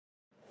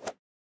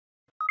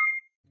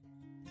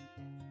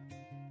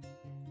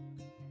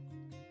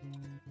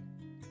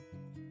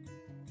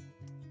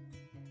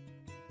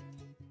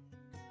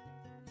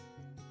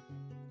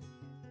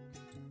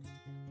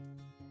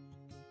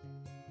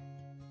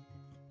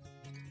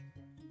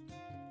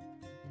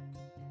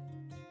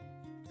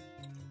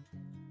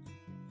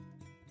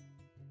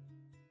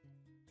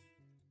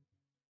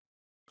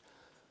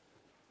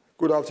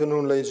Good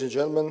afternoon, ladies and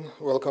gentlemen.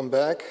 Welcome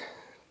back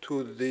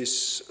to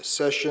this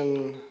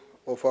session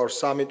of our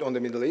Summit on the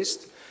Middle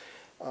East.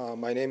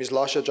 My name is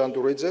Lasha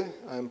Janturidze.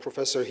 I'm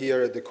professor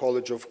here at the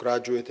College of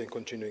Graduate and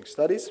Continuing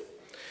Studies.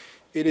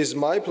 It is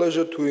my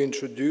pleasure to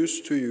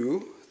introduce to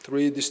you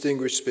three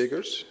distinguished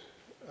speakers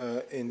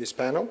in this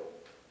panel.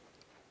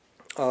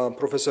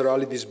 Professor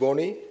Ali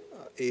Disboni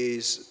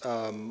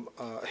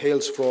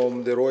hails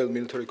from the Royal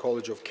Military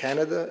College of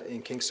Canada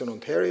in Kingston,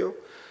 Ontario.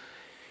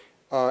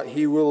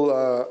 He will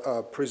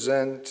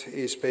present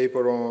his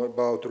paper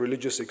about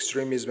religious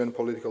extremism and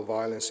political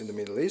violence in the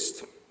Middle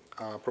East.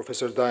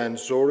 Professor Diane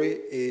Zohri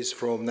is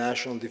from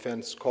National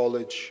Defense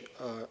College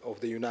of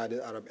the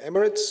United Arab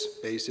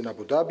Emirates, based in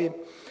Abu Dhabi.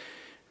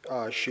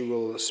 She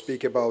will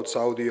speak about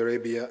Saudi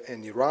Arabia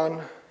and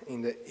Iran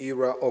in the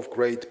era of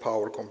great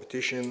power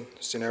competition,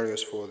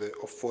 scenarios for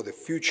the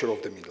future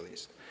of the Middle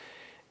East.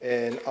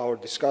 And our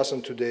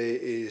discussant today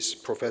is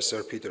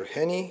Professor Peter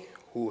Henney,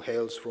 who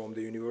hails from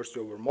the University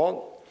of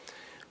Vermont.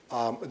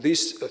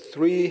 These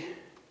three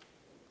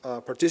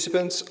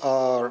participants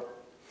are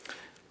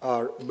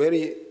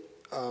very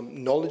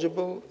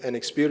knowledgeable and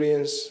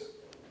experienced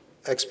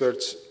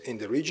experts in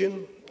the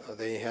region.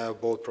 They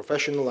have both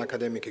professional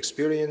academic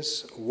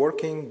experience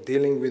working,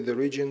 dealing with the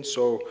region.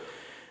 So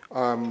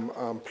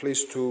I'm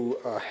pleased to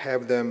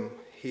have them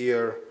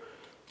here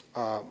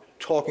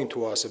talking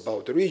to us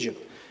about the region.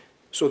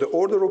 So the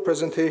order of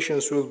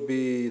presentations will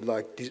be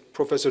like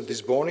Professor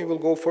Disboni will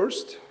go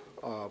first,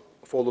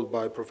 followed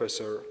by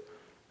Professor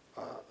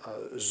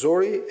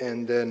Zohri,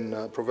 and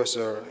then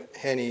Professor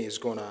Henney is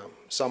going to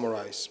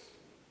summarize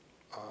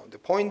the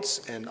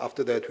points, and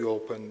after that we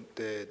open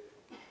the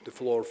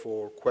floor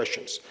for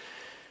questions.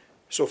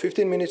 So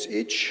 15 minutes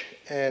each,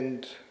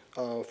 and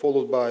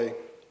followed by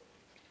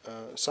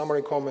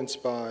summary comments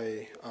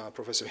by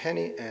Professor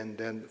Henney, and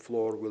then the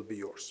floor will be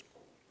yours.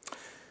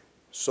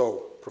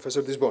 So,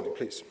 Professor Disboni,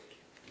 please.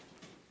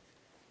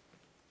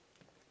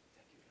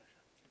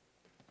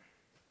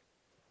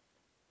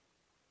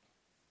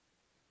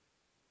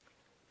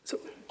 So,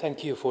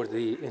 thank you for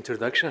the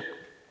introduction.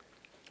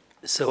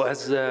 So,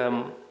 as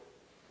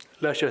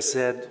Lasha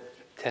said,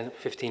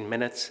 15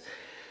 minutes.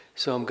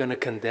 So, I'm going to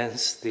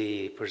condense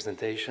the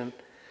presentation.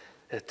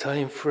 The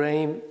time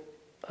frame,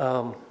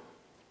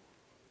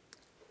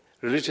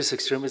 religious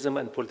extremism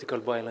and political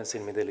violence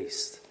in Middle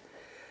East.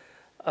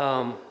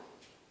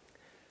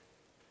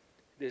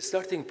 The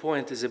starting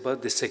point is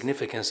about the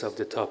significance of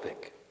the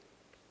topic.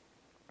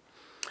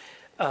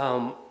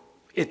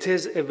 It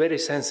is a very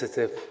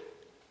sensitive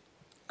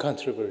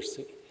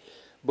controversy,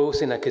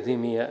 both in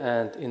academia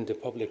and in the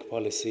public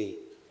policy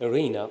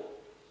arena.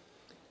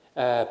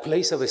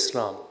 Place of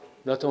Islam,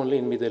 not only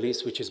in Middle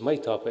East, which is my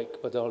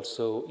topic, but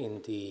also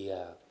in the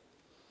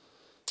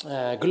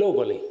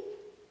globally,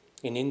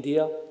 in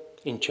India,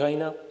 in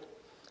China,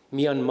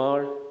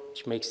 Myanmar,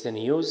 which makes the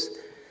news,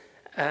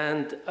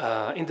 and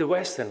in the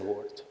Western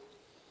world,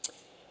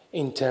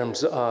 in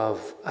terms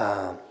of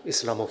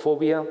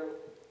Islamophobia,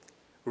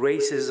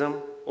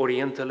 racism,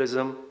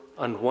 Orientalism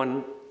on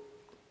one,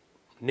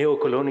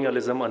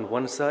 neocolonialism on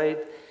one side,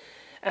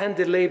 and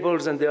the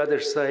labels on the other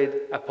side,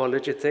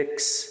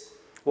 apologetics,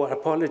 or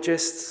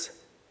apologists,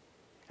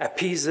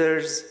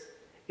 appeasers,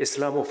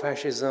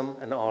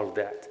 Islamofascism, and all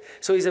that.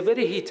 So it's a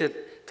very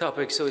heated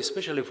topic, so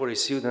especially for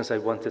students, I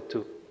wanted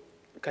to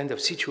kind of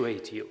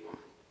situate you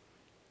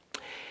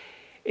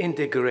in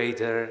the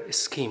greater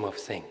scheme of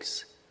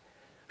things.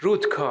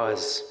 Root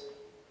cause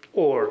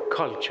or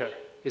culture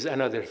is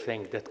another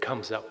thing that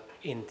comes up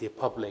in the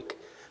public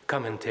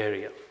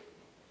commentary.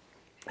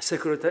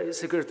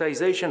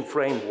 Securitization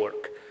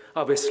framework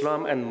of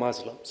Islam and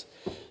Muslims.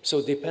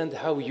 So depend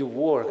how you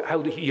work,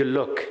 how you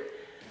look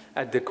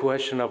at the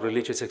question of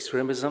religious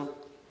extremism,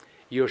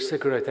 your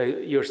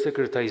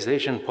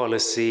securitization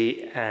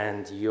policy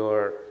and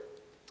your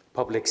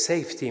public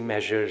safety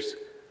measures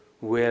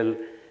will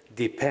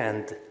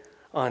depend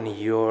on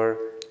your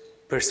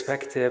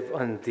perspective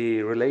on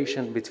the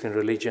relation between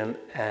religion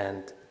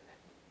and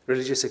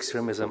religious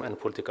extremism and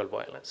political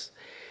violence.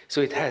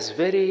 So it has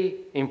very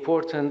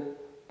important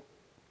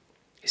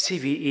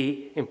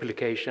CVE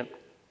implication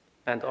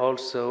and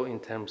also in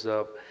terms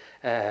of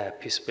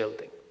peace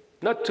building.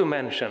 Not to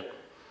mention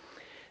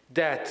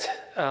that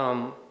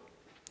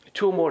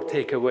two more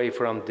takeaway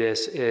from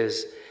this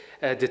is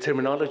the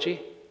terminology,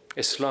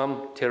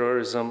 Islam,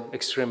 terrorism,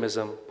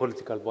 extremism,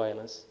 political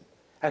violence.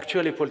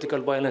 Actually,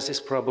 political violence is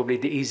probably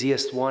the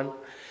easiest one.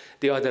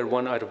 The other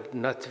one are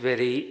not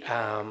very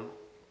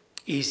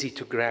easy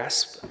to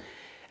grasp.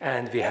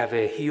 And we have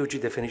a huge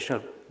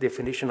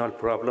definitional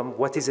problem.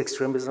 What is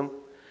extremism?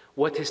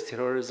 What is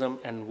terrorism?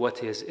 And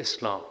what is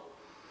Islam?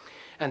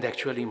 And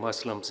actually,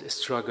 Muslims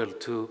struggle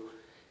to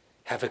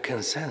have a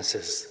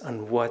consensus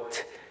on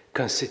what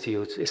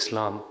constitutes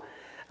Islam.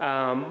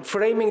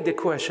 Framing the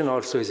question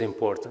also is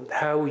important.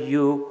 How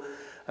you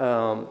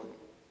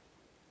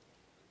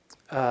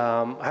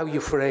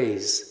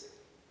phrase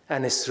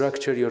and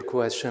structure your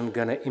question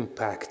gonna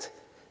impact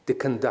the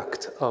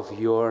conduct of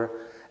your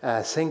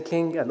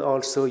thinking and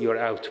also your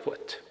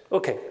output.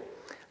 Okay,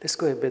 Let's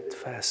go a bit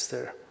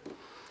faster.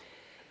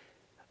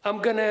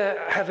 I'm going to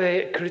have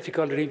a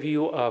critical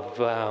review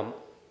of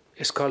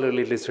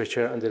scholarly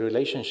literature and the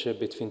relationship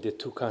between the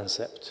two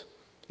concepts,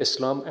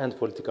 Islam and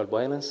political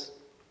violence.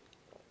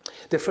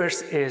 The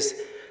first is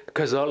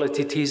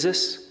causality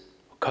thesis.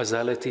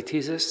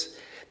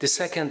 The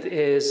second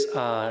is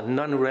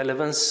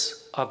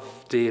non-relevance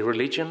of the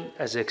religion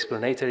as an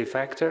explanatory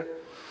factor.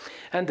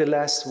 And the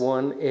last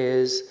one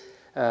is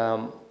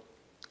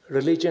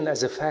religion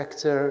as a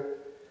factor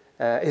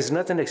is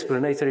not an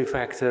explanatory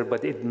factor,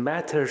 but it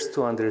matters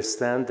to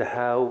understand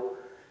how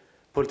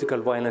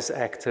political violence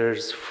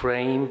actors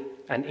frame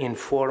and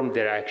inform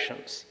their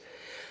actions.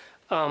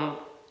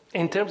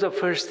 In terms of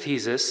first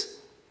thesis,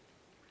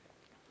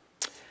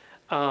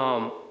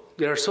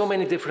 there are so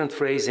many different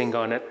phrasing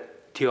on it: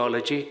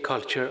 theology,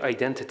 culture,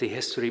 identity,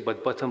 history,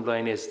 but bottom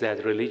line is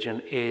that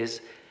religion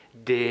is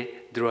the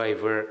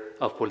driver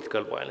of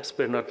political violence.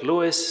 Bernard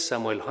Lewis,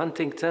 Samuel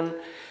Huntington,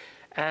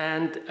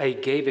 and I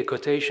gave a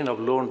quotation of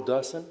Lord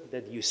Dawson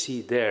that you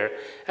see there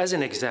as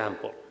an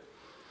example.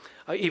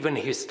 Even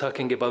he's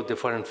talking about the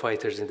foreign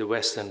fighters in the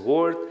Western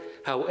world.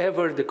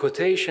 However, the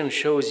quotation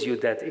shows you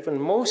that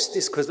even most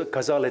these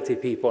causality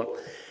people,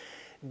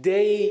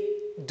 they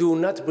do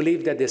not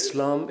believe that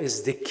Islam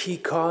is the key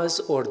cause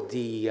or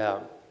the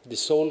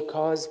sole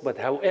cause, but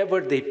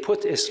however, they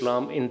put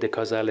Islam in the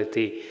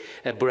causality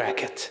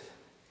bracket.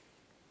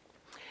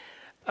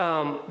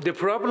 The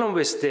problem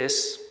with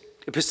this,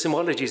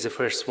 epistemology is the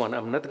first one.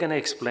 I'm not going to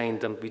explain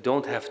them. We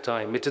don't have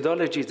time.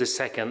 Methodology is the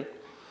second.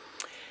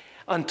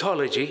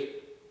 Ontology,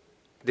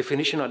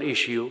 definitional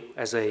issue,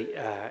 as I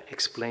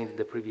explained in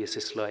the previous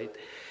slide.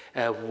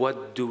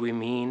 What do we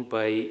mean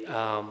by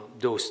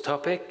those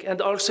topics?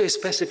 And also a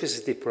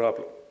specificity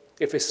problem.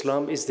 If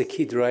Islam is the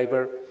key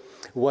driver,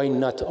 why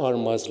not are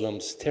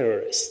Muslims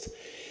terrorists?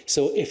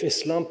 So if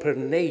Islam per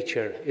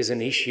nature is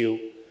an issue,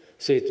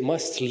 so it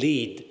must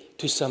lead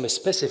to some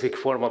specific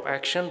form of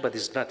action, but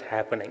it's not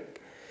happening.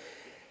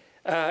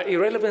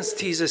 Irrelevance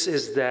thesis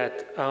is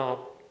that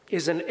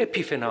is an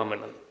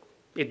epiphenomenon.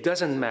 It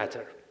doesn't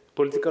matter.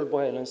 Political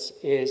violence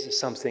is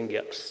something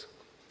else.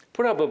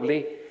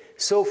 Probably,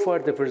 so far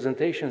the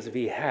presentations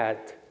we had,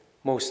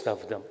 most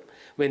of them,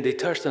 when they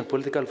touched on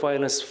political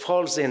violence,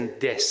 falls in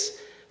this,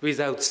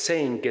 without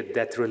saying it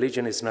that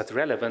religion is not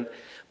relevant,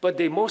 but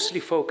they mostly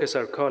focus,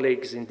 our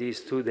colleagues in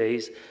these 2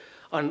 days,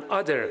 on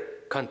other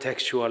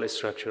contextual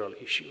structural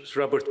issues.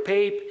 Robert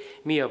Pape,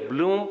 Mia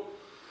Bloom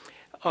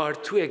are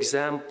two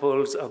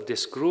examples of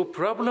this group.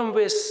 Problem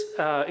with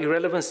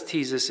irrelevance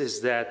thesis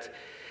is that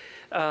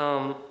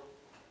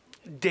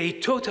they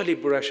totally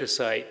brush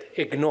aside,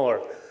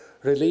 ignore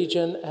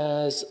religion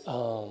as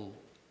to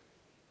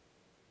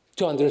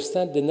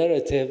understand the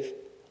narrative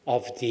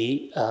of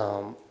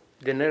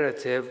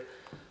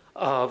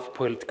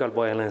political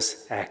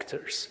violence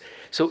actors.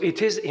 So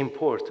it is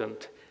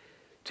important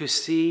to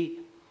see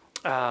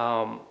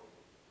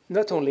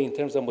not only in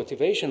terms of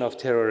motivation of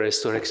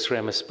terrorists or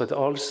extremists, but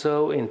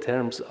also in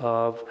terms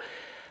of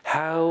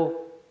how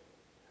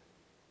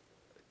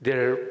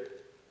their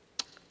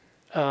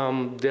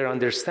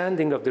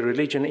understanding of the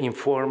religion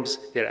informs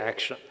their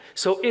action.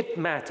 So it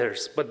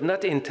matters, but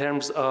not in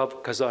terms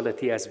of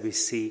causality as we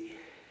see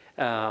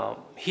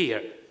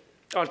here.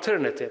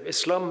 Alternative,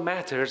 Islam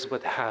matters,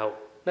 but how?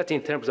 Not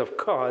in terms of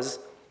cause,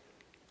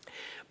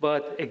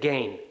 but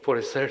again, for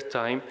a third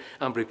time,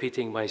 I'm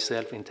repeating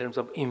myself in terms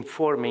of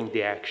informing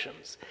the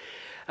actions.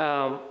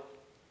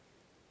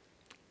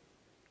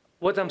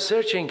 What I'm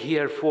searching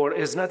here for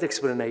is not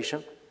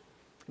explanation,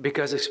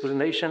 because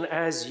explanation,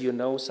 as you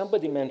know,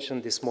 somebody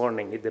mentioned this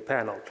morning in the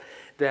panel,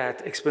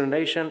 that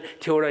explanation,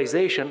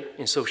 theorization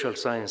in social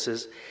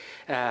sciences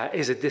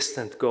is a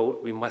distant goal.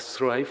 We must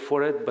strive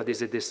for it, but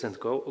it's a distant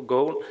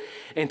goal.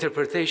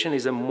 Interpretation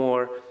is a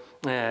more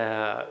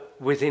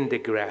within the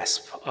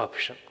grasp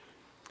option.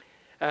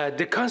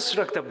 The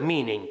construct of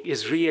meaning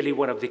is really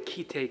one of the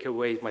key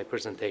takeaways of my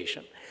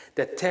presentation.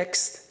 The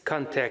text,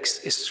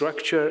 context,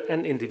 structure,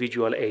 and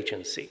individual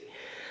agency.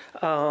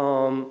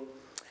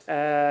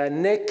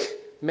 Nick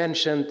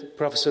mentioned,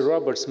 Professor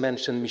Roberts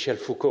mentioned Michel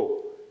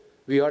Foucault.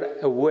 We are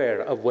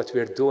aware of what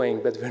we're doing,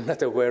 but we're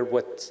not aware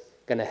what's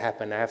going to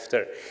happen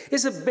after.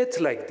 It's a bit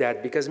like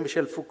that, because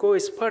Michel Foucault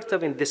is part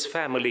of in this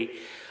family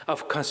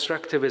of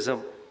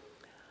constructivism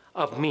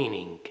of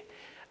meaning.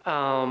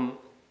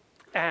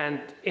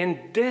 And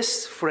in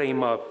this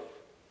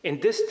in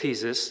this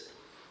thesis,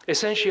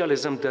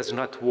 essentialism does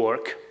not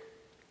work.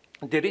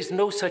 There is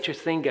no such a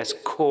thing as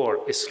core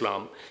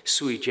Islam,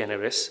 sui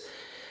generis,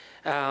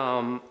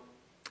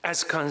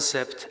 as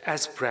concept,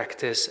 as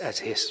practice, as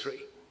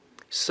history.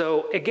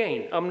 So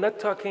again, I'm not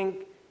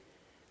talking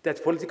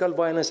that political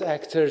violence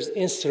actors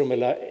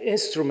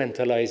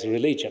instrumentalize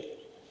religion.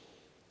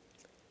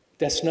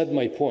 That's not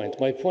my point.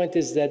 My point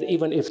is that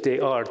even if they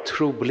are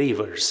true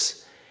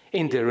believers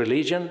in the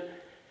religion,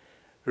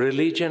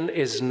 religion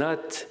is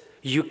not,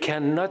 you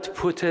cannot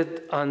put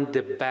it on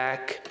the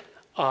back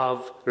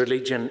of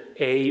religion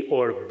A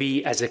or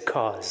B as a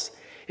cause.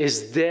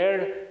 Is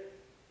their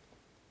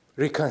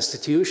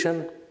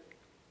reconstitution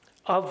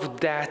of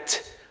that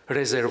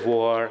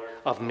reservoir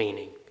of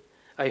meaning.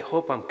 I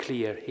hope I'm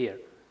clear here.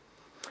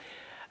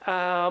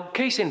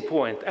 Case in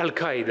point,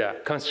 Al-Qaeda,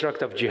 construct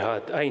of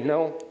jihad. I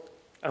know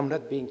I'm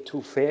not being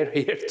too fair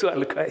here to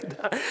Al-Qaeda,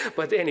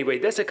 but anyway,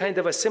 that's a kind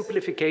of a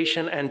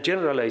simplification and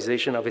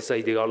generalization of its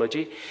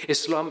ideology.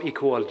 Islam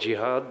equal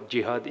jihad,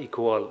 jihad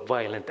equal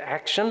violent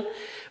action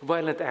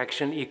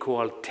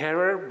equal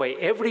terror by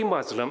every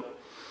Muslim,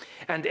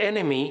 and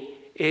enemy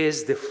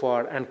is the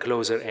far and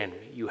closer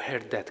enemy. You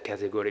heard that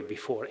category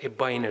before, a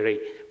binary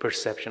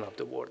perception of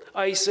the world.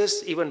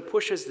 ISIS even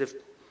pushes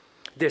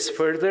this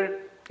further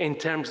in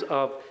terms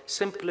of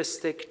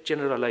simplistic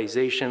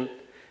generalization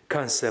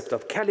concept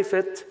of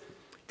caliphate,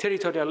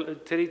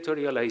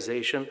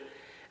 territorialization,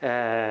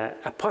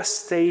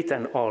 apostate,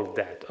 and all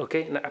that,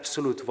 okay? And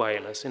absolute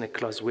violence in a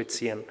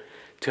Clausewitzian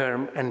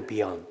term and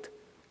beyond.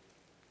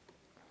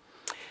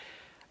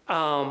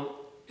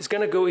 It's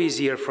gonna go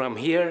easier from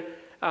here.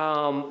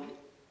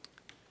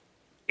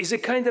 Is a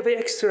kind of an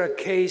extra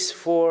case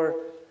for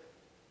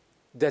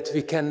that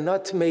we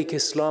cannot make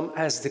Islam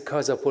as the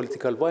cause of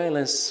political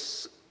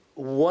violence.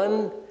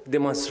 One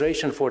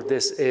demonstration for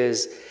this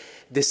is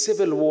the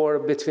civil war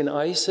between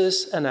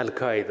ISIS and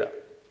Al-Qaeda,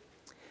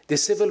 the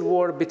civil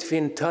war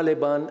between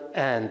Taliban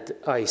and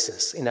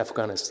ISIS in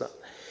Afghanistan.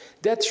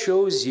 That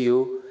shows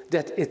you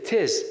that it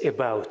is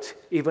about,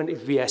 even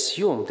if we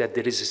assume that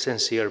there is a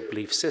sincere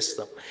belief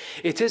system,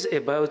 it is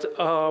about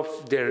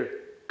their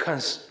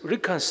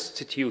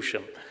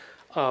reconstitution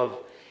of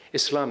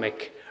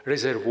Islamic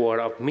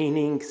reservoir of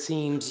meaning,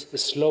 themes,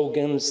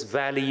 slogans,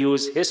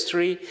 values,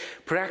 history,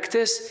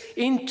 practice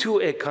into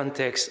a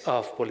context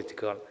of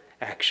political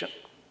action.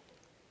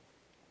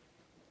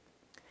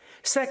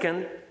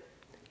 Second,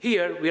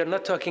 here we are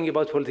not talking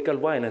about political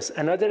violence.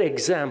 Another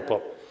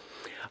example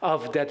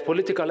of that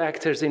political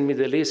actors in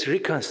Middle East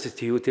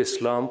reconstitute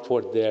Islam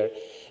for their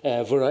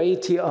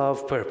variety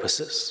of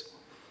purposes,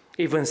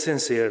 even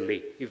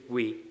sincerely, if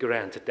we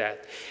grant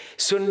that.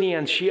 Sunni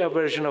and Shia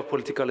version of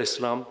political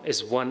Islam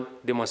is one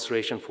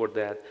demonstration for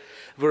that.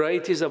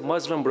 Varieties of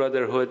Muslim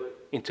Brotherhood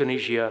in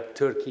Tunisia,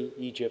 Turkey,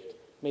 Egypt.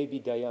 Maybe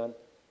Dayan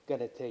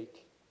gonna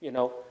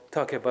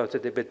talk about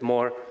it a bit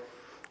more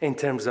in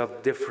terms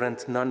of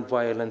different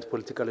non-violent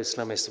political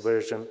Islamist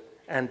version,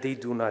 and they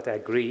do not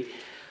agree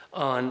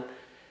on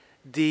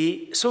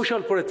the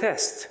social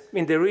protest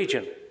in the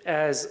region,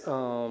 as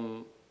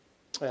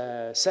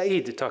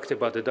Saeed talked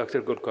about, the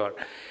Dr. Gulkar,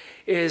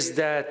 is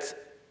that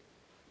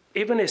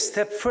even a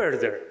step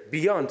further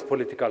beyond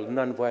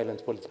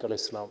non-violent political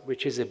Islam,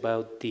 which is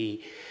about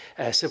the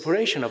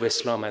separation of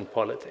Islam and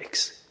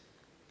politics.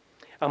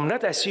 I'm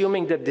not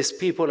assuming that these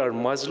people are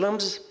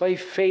Muslims by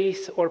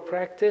faith or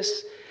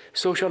practice,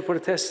 social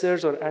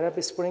protesters or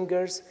Arab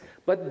Springers,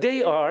 but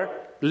they are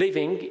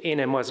living in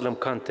a Muslim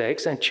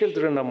context and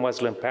children of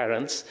Muslim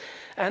parents,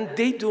 and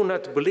they do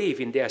not believe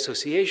in the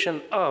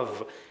association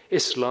of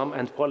Islam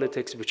and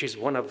politics, which is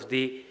one of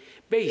the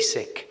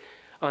basic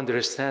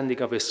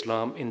understanding of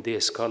Islam in the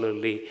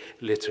scholarly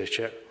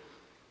literature,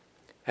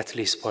 at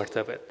least part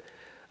of it.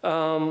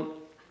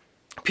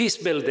 Peace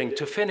building,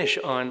 to finish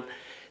on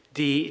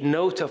the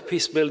note of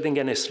peace building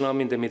and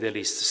Islam in the Middle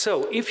East.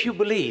 So if you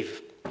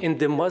believe in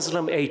the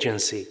Muslim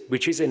agency,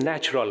 which is a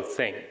natural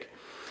thing,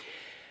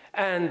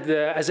 and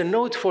as a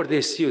note for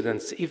the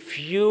students, if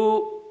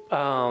you're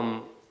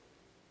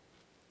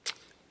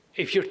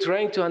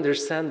trying to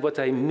understand what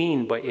I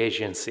mean by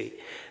agency,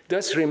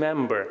 just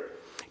remember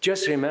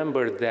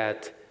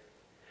that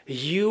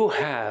you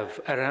have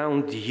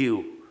around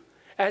you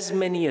as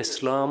many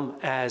Islam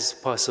as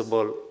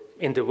possible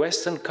in the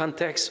Western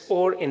context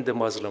or in the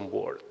Muslim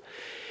world.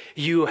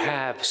 You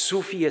have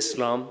Sufi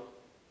Islam,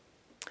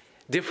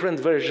 different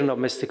version of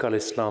mystical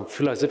Islam,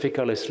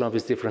 philosophical Islam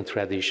with different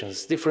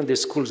traditions, different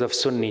schools of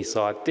Sunni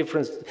thought,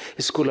 different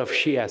school of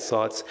Shia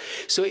thoughts.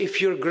 So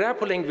if you're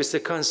grappling with the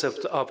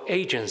concept of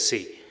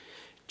agency,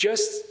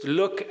 just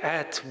look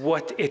at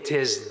what it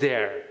is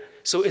there.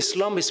 So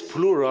Islam is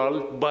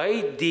plural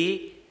by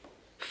the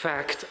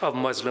fact of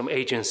Muslim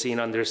agency in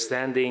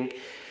understanding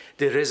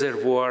the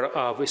reservoir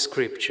of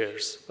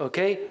scriptures,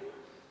 okay?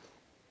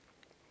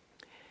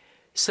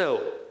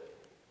 So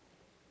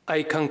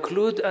I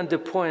conclude on the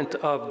point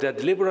of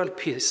that liberal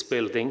peace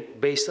building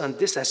based on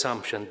this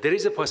assumption. There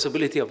is a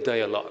possibility of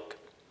dialogue.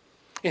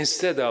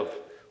 Instead of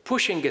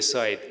pushing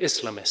aside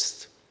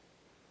Islamists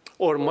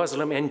or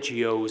Muslim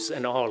NGOs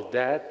and all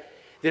that,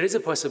 there is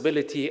a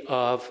possibility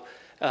of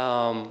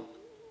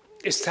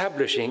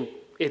establishing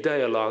a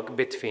dialogue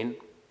between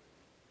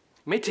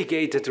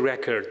mitigated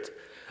record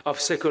of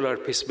secular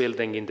peace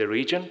building in the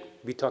region,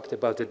 we talked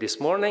about it this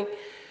morning,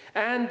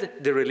 and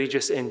the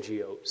religious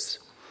NGOs.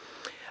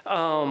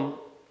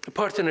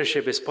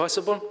 Partnership is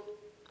possible,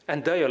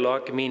 and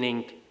dialogue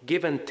meaning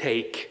give and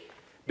take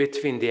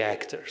between the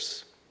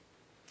actors.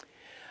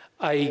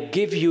 I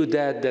give you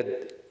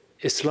that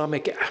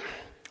Islamic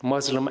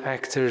Muslim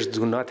actors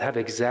do not have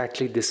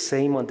exactly the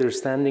same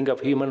understanding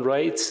of human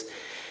rights,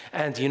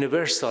 and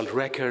universal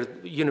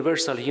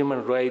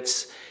human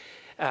rights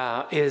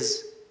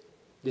is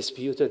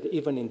disputed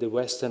even in the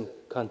Western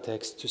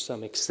context to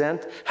some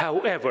extent.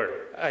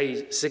 However,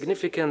 I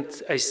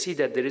see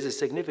that there is a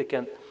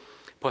significant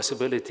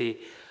possibility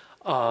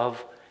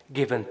of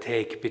give and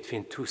take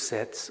between two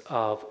sets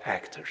of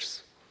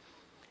actors.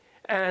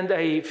 And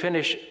I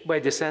finish by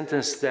the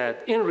sentence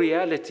that in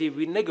reality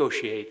we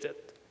negotiated,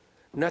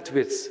 not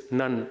with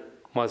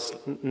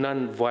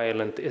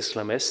non-violent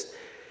Islamists,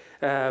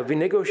 we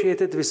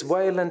negotiated with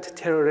violent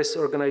terrorist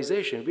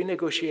organizations. We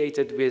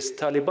negotiated with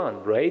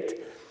Taliban, right?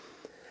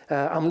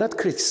 I'm not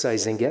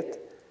criticizing it.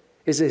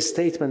 It's a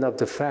statement of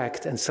the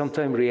fact, and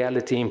sometimes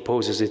reality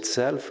imposes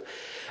itself.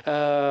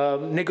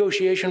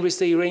 Negotiation with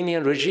the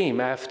Iranian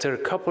regime after a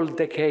couple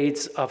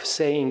decades of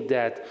saying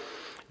that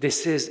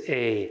this is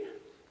a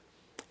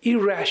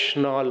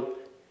irrational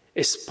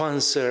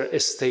sponsor a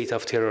state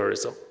of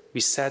terrorism.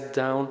 We sat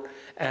down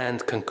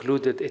and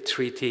concluded a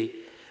treaty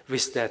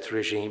with that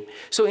regime.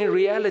 So in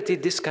reality,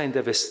 this kind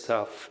of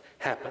stuff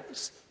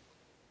happens.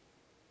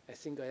 I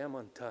think I am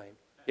on time.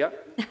 Yeah?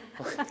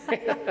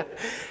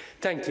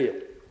 Thank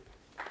you.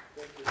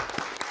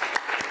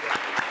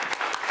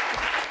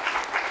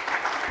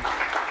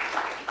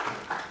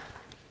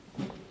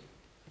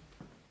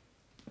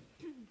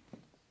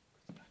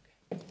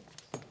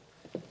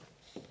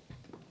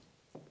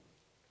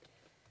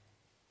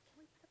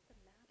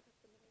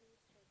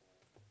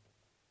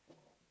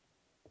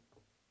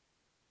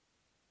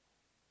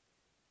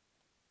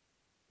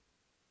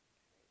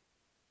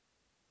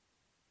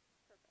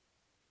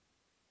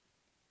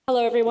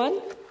 Hello,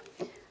 everyone.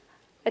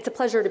 It's a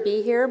pleasure to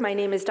be here. My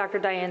name is Dr.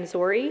 Diane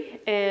Zori,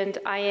 and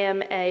I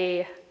am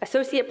an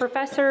associate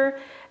professor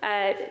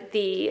at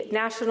the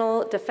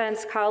National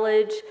Defense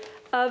College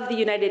of the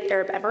United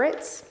Arab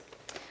Emirates.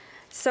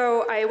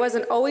 So I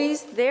wasn't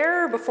always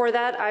there. Before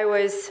that, I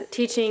was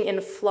teaching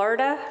in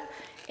Florida,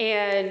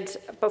 and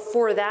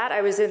before that,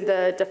 I was in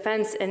the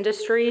defense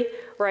industry,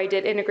 where I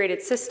did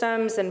integrated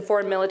systems and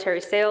foreign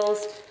military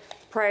sales.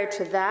 Prior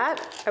to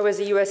that, I was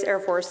a U.S. Air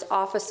Force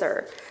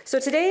officer. So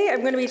today,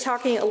 I'm going to be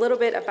talking a little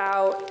bit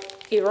about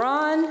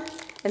Iran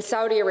and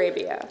Saudi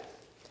Arabia.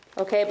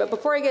 Okay, but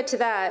before I get to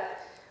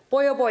that,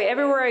 boy, oh boy,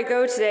 everywhere I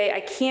go today, I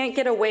can't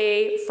get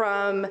away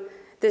from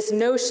this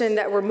notion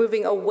that we're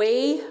moving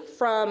away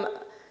from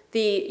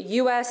the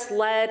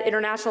US-led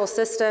international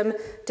system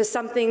to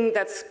something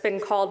that's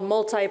been called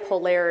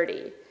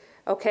multipolarity,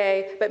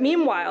 okay? But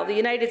meanwhile, the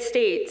United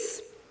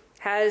States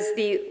has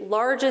the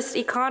largest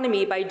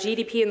economy by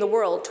GDP in the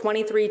world,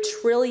 $23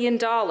 trillion.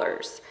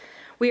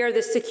 We are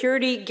the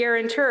security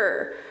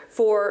guarantor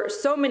for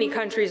so many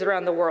countries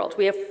around the world.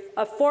 We have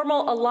a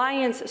formal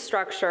alliance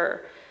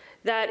structure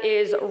that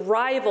is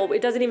rival.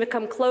 It doesn't even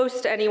come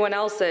close to anyone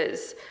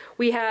else's.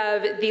 We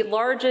have the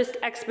largest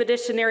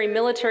expeditionary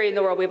military in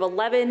the world. We have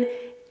 11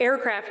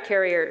 aircraft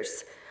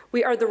carriers.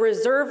 We are the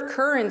reserve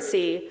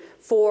currency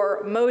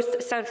for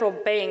most central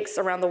banks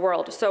around the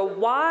world. So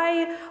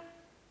why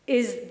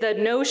is the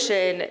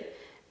notion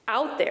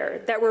out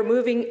there that we're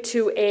moving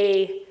to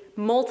a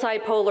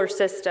multipolar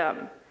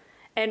system?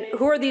 And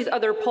who are these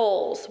other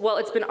poles? Well,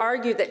 it's been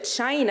argued that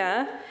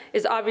China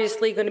is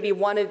obviously going to be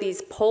one of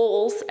these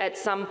poles at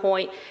some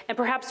point, and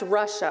perhaps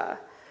Russia.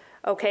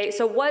 Okay,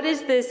 so what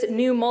does this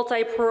new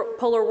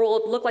multipolar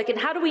world look like, and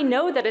how do we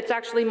know that it's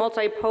actually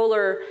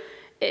multipolar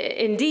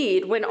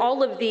indeed when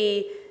all of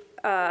the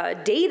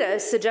data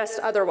suggests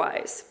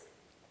otherwise?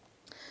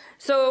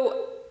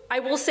 So I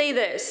will say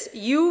this,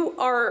 you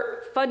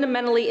are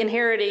fundamentally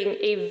inheriting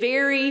a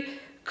very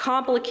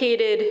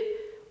complicated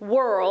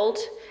world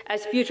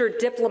as future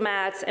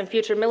diplomats and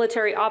future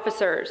military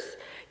officers.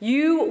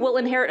 You will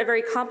inherit a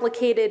very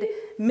complicated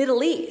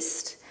Middle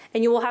East,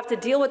 and you will have to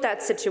deal with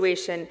that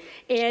situation.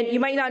 And you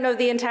might not know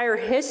the entire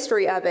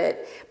history of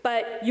it,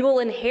 but you will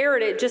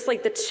inherit it just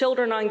like the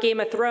children on Game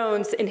of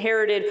Thrones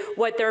inherited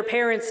what their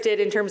parents did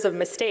in terms of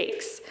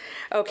mistakes.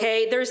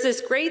 Okay, there's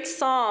this great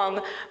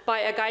song by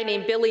a guy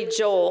named Billy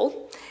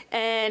Joel,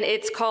 and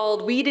it's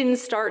called "We Didn't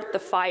Start the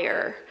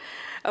Fire."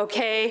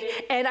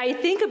 Okay, and I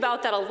think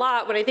about that a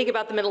lot when I think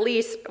about the Middle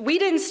East. We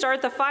didn't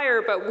start the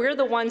fire, but we're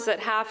the ones that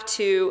have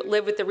to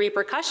live with the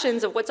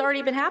repercussions of what's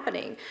already been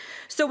happening.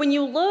 So when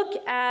you look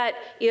at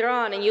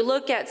Iran and you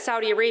look at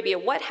Saudi Arabia,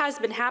 what has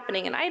been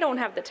happening, and I don't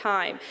have the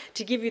time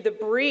to give you the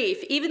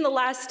brief, even the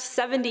last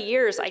 70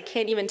 years, I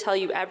can't even tell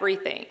you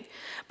everything.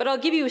 But I'll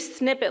give you a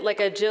snippet like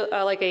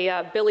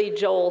a Billy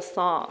Joel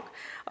song,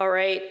 all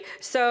right?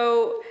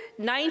 So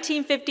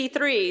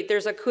 1953,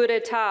 there's a coup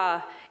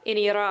d'etat in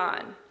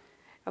Iran.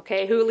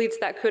 Okay, who leads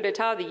that coup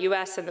d'etat? The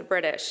US and the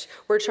British.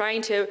 We're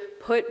trying to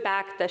put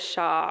back the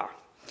Shah.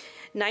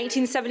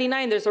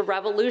 1979, there's a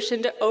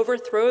revolution to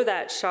overthrow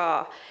that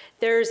Shah.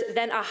 There's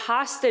then a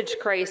hostage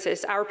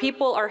crisis. Our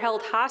people are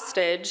held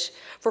hostage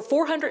for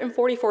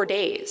 444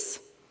 days.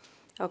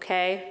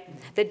 Okay?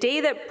 The day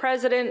that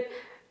President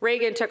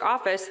Reagan took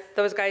office,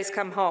 those guys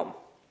come home.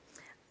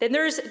 Then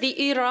there's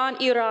the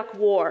Iran-Iraq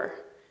war.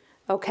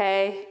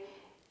 Okay?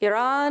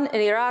 Iran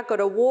and Iraq go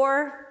to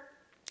war.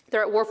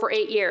 They're at war for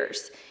 8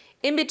 years.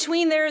 In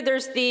between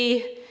there's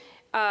the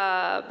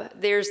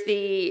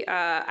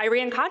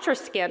Iran-Contra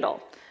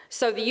scandal.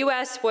 So the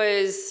US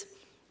was,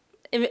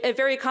 in a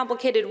very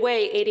complicated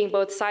way, aiding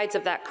both sides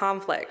of that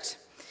conflict.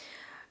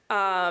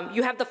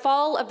 You have the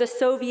fall of the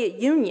Soviet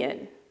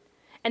Union,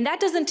 and that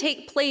doesn't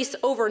take place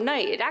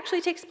overnight. It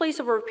actually takes place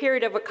over a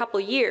period of a couple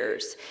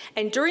years.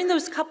 And during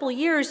those couple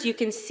years, you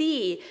can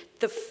see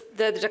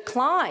the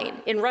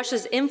decline in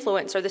Russia's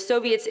influence, or the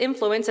Soviets'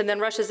 influence, and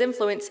then Russia's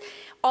influence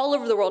all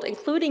over the world,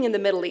 including in the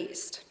Middle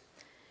East.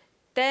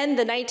 Then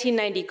the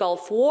 1990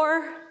 Gulf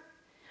War,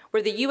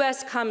 where the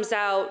US comes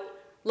out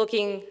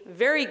looking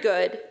very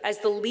good as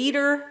the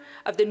leader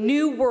of the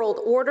new world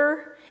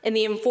order and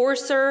the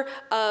enforcer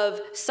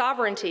of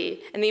sovereignty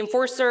and the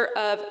enforcer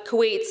of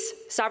Kuwait's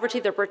sovereignty,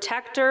 the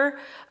protector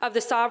of the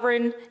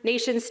sovereign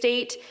nation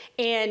state,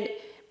 and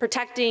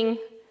protecting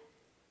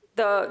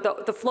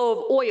the flow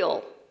of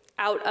oil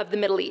out of the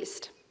Middle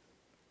East.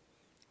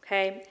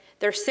 Okay?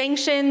 There's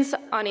sanctions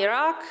on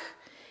Iraq,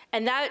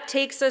 and that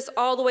takes us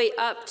all the way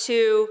up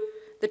to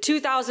the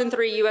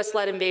 2003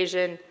 US-led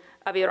invasion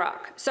of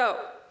Iraq. So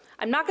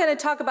I'm not going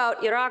to talk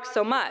about Iraq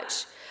so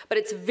much, but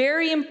it's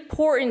very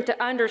important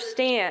to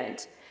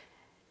understand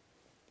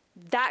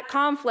that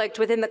conflict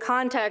within the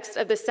context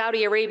of the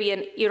Saudi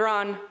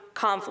Arabian-Iran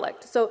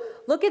conflict. So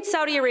look at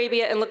Saudi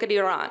Arabia and look at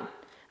Iran,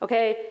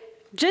 okay?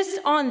 Just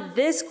on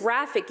this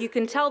graphic, you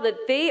can tell that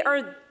they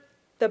are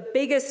the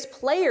biggest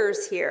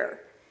players here.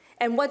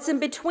 And what's in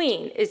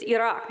between is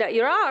Iraq. Now,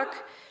 Iraq,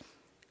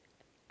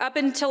 up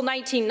until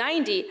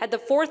 1990, had the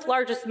 4th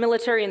largest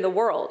military in the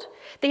world.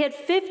 They had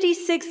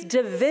 56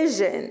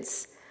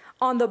 divisions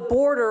on the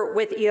border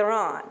with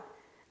Iran.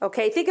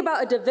 Okay, think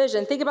about a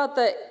division. Think about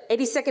the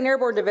 82nd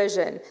Airborne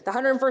Division, the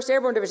 101st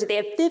Airborne Division. They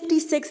had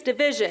 56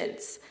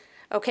 divisions,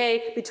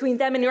 okay, between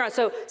them and Iran.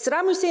 So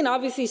Saddam Hussein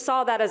obviously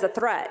saw that as a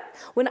threat.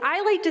 When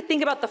I like to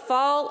think about the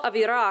fall of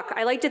Iraq,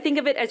 I like to think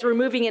of it as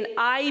removing an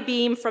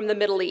I-beam from the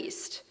Middle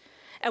East.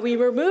 And we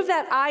remove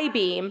that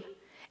I-beam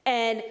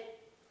and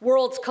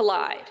worlds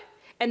collide.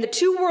 And the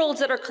two worlds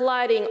that are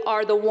colliding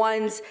are the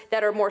ones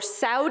that are more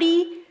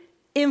Saudi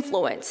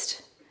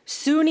influenced,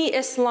 Sunni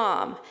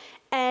Islam,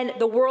 and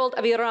the world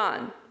of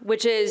Iran,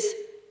 which is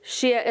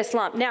Shia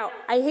Islam. Now,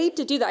 I hate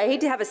to do that. I hate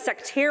to have a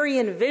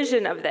sectarian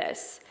vision of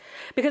this,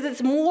 because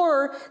it's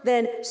more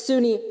than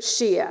Sunni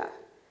Shia,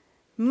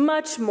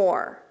 much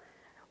more.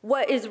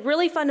 What is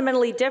really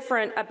fundamentally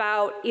different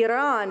about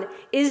Iran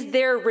is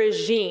their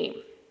regime.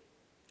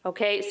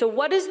 Okay, so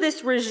what does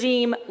this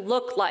regime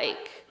look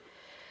like?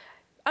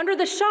 Under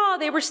the Shah,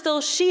 they were still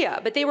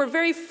Shia, but they were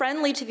very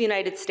friendly to the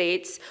United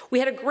States. We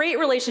had a great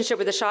relationship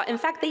with the Shah. In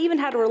fact, they even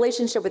had a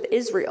relationship with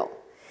Israel.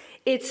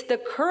 It's the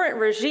current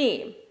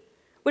regime,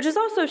 which is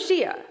also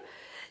Shia,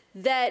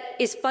 that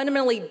is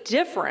fundamentally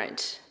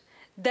different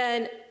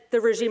than the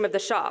regime of the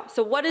Shah.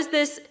 So what does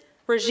this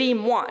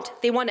regime want?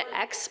 They want to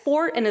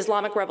export an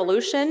Islamic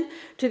revolution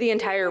to the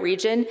entire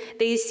region.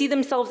 They see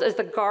themselves as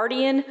the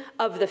guardian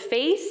of the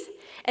faith,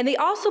 and they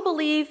also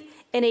believe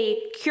in a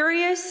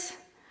curious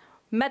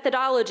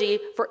methodology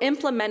for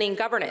implementing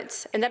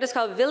governance, and that is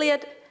called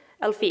Vilayat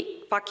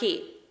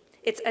al-Faqih.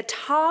 It's a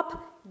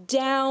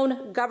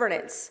top-down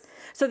governance.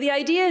 So the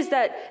idea is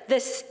that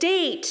the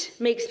state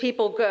makes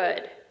people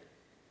good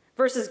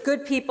versus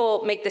good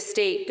people make the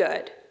state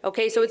good.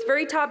 Okay, so it's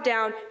very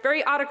top-down,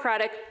 very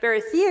autocratic,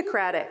 very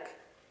theocratic.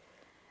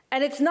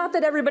 And it's not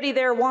that everybody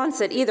there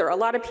wants it either. A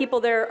lot of people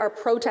there are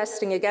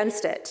protesting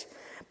against it.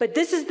 But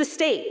this is the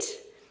state,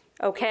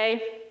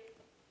 okay?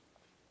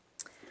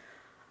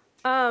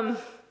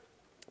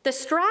 The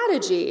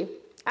strategy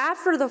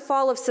after the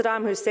fall of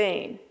Saddam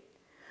Hussein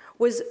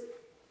was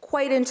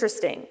quite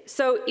interesting.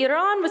 So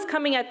Iran was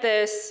coming at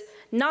this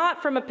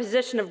not from a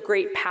position of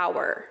great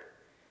power.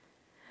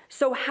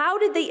 So how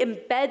did they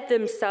embed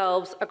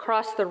themselves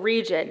across the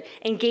region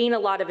and gain a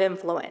lot of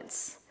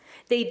influence?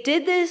 They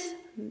did this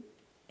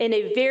in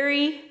a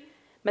very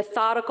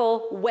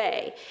methodical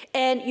way,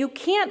 and you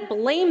can't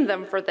blame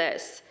them for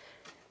this.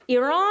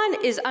 Iran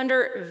is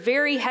under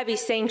very heavy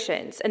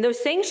sanctions, and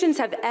those sanctions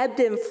have ebbed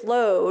and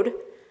flowed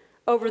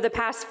over the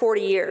past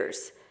 40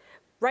 years.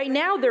 Right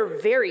now, they're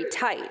very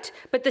tight,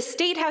 but the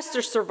state has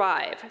to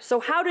survive. So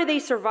how do they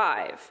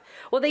survive?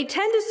 Well, they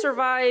tend to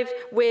survive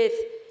with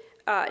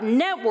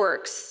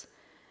networks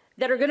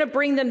that are going to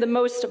bring them the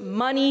most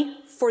money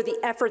for the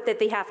effort that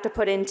they have to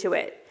put into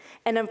it.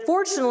 And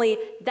unfortunately,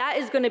 that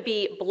is going to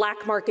be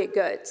black market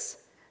goods.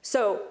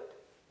 So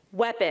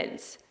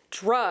weapons,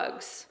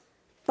 drugs,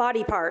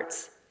 body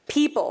parts,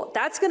 people,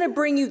 that's going to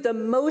bring you the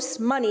most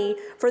money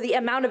for the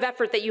amount of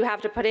effort that you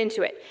have to put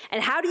into it.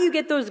 And how do you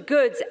get those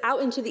goods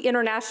out into the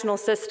international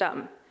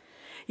system?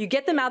 You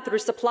get them out through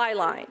supply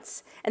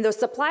lines. And those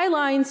supply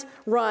lines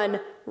run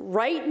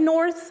right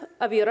north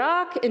of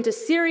Iraq into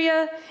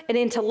Syria and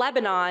into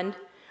Lebanon,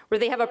 where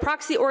they have a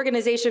proxy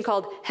organization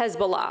called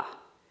Hezbollah.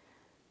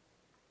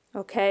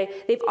 Okay?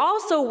 They've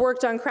also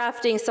worked on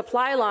crafting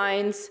supply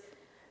lines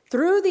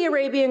through the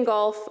Arabian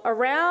Gulf,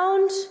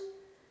 around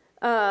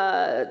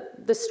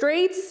the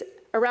Straits,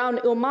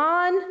 around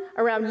Oman,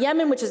 around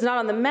Yemen, which is not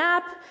on the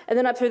map, and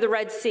then up through the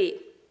Red Sea.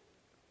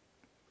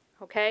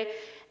 Okay?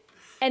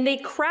 And they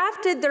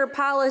crafted their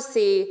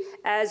policy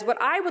as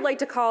what I would like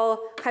to call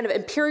kind of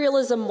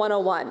imperialism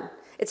 101.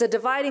 It's a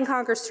divide and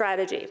conquer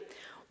strategy.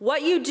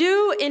 What you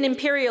do in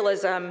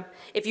imperialism,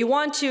 if you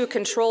want to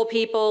control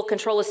people,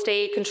 control a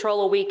state,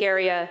 control a weak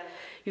area,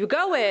 you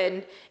go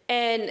in,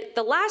 and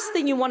the last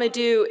thing you want to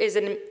do is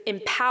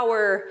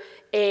empower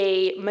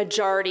a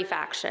majority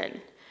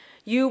faction.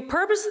 You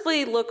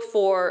purposely look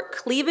for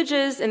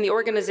cleavages in the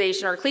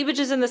organization or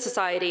cleavages in the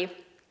society,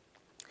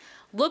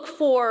 look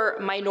for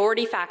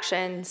minority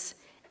factions,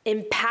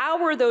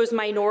 empower those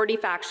minority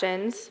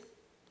factions,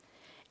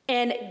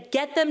 and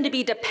get them to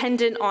be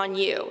dependent on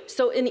you.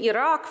 So in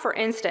Iraq, for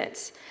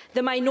instance,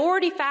 the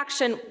minority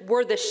faction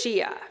were the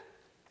Shia.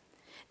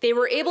 They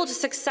were able to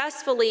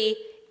successfully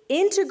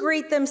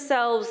integrate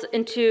themselves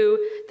into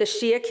the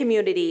Shia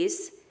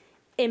communities,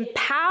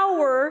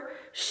 empower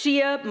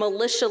Shia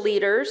militia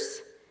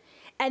leaders,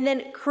 and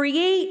then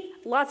create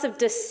lots of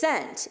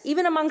dissent,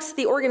 even amongst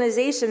the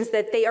organizations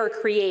that they are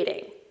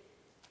creating.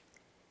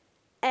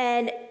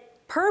 And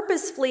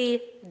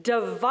purposefully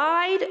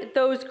divide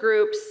those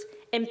groups,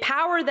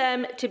 empower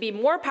them to be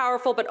more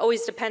powerful, but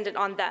always dependent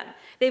on them.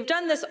 They've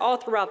done this all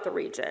throughout the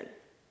region,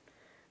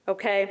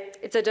 okay?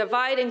 It's a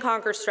divide and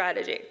conquer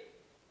strategy.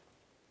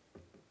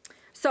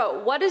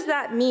 So what does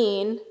that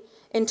mean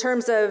in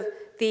terms of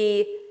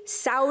the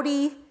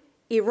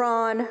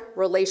Saudi-Iran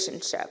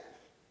relationship?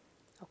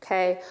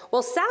 Okay,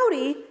 well,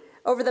 Saudi,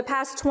 over the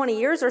past 20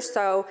 years or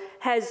so,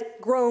 has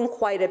grown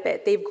quite a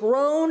bit. They've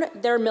grown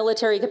their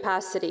military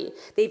capacity.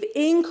 They've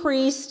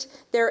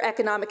increased their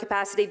economic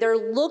capacity. They're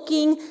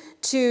looking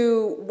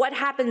to what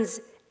happens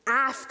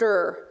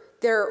after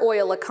their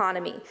oil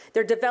economy.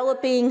 They're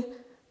developing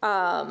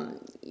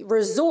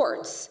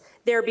resorts.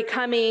 They're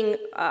becoming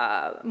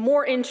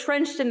more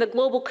entrenched in the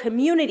global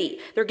community.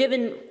 They're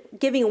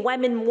giving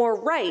women more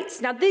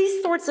rights. Now,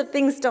 these sorts of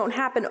things don't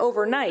happen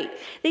overnight.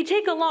 They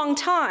take a long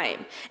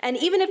time. And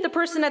even if the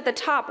person at the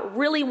top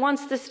really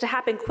wants this to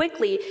happen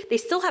quickly, they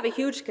still have a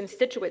huge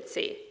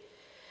constituency.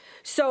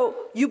 So,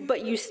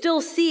 but you still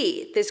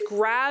see this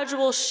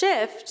gradual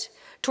shift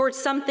towards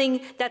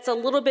something that's a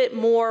little bit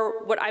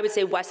more, what I would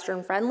say,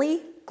 Western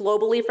friendly,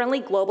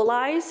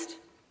 globalized.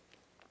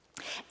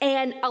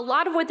 And a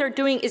lot of what they're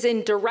doing is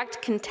in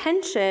direct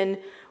contention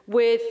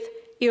with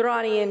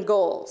Iranian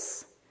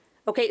goals.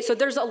 Okay, so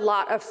there's a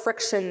lot of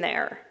friction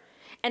there.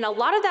 And a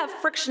lot of that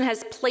friction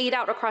has played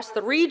out across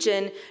the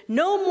region,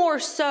 no more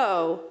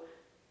so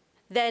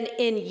than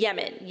in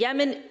Yemen.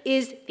 Yemen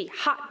is the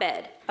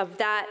hotbed of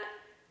that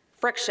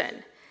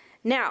friction.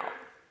 Now,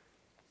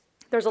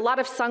 there's a lot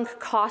of sunk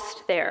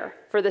cost there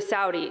for the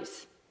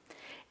Saudis.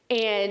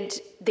 And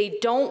they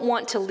don't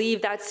want to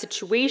leave that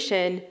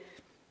situation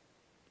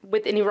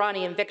with an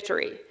Iranian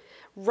victory.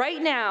 Right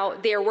now,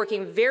 they are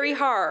working very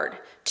hard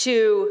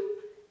to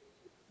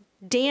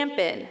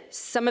dampen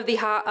some of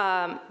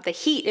the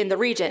heat in the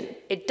region.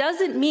 It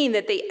doesn't mean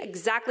that they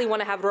exactly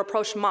want to have a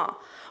rapprochement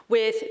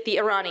with the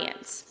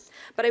Iranians.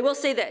 But I will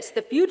say this,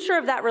 the future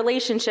of that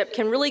relationship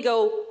can really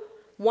go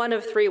one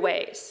of three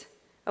ways.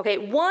 Okay,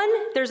 one,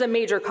 there's a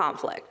major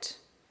conflict.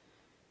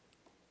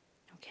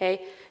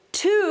 Okay,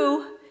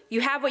 two, you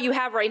have what you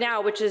have right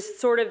now, which is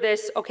sort of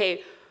this,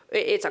 okay,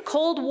 it's a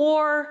Cold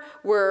War,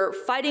 we're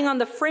fighting on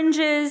the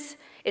fringes,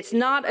 it's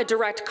not a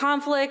direct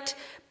conflict,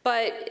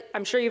 but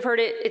I'm sure you've heard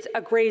it, it's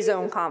a gray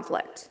zone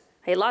conflict.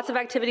 Okay, lots of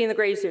activity in the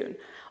gray zone.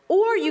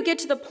 Or you get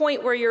to the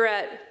point where you're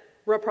at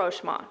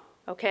rapprochement,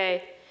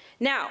 okay?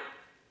 Now,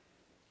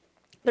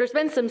 there's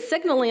been some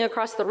signaling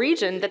across the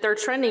region that they're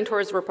trending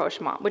towards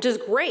rapprochement, which is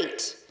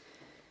great.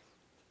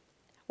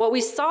 What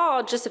we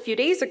saw just a few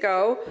days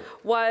ago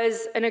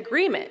was an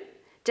agreement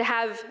to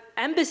have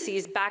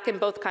embassies back in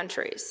both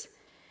countries.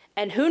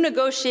 And who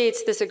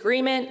negotiates this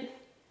agreement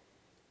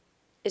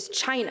is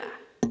China.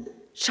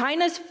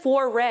 China's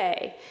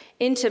foray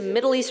into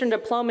Middle Eastern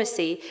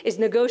diplomacy is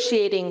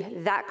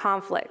negotiating that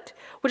conflict,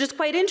 which is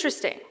quite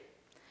interesting.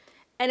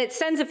 And it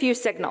sends a few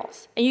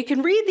signals. And you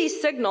can read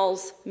these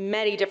signals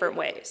many different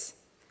ways.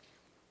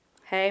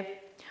 Okay?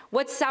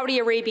 What's Saudi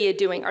Arabia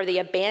doing? Are they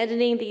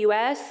abandoning the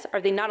US? Are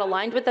they not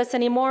aligned with us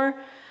anymore?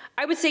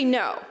 I would say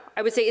no.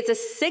 I would say it's a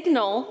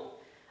signal,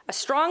 a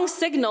strong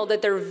signal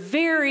that they're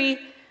very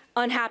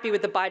unhappy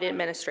with the Biden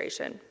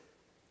administration.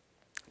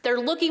 They're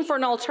looking for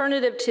an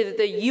alternative to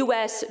the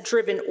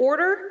US-driven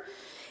order,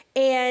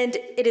 and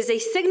it is a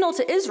signal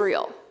to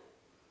Israel,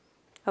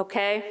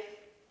 okay?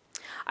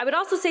 I would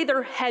also say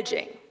they're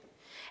hedging.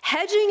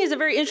 Hedging is a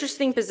very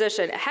interesting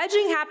position.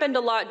 Hedging happened a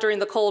lot during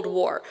the Cold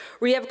War,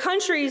 where you have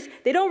countries,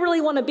 they don't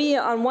really want to be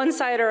on one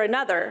side or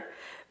another,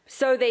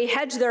 so they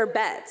hedge their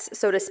bets,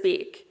 so to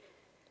speak,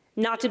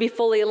 not to be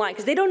fully aligned,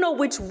 because they don't know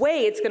which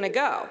way it's going to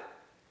go.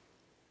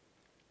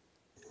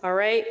 All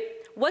right?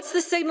 What's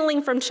the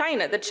signaling from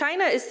China? The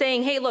China is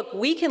saying, hey, look,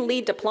 we can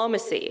lead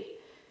diplomacy.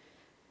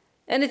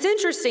 And it's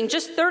interesting,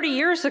 just 30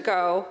 years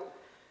ago,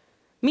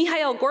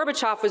 Mikhail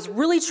Gorbachev was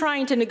really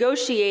trying to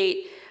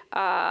negotiate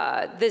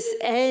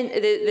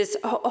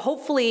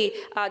hopefully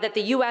that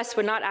the US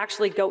would not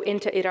actually go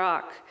into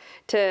Iraq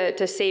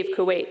to save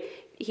Kuwait.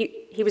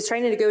 he was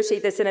trying to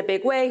negotiate this in a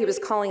big way. He was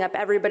calling up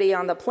everybody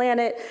on the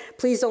planet.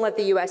 Please don't let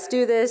the US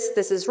do this.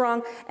 This is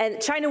wrong.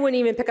 And China wouldn't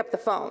even pick up the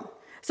phone.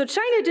 So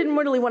China didn't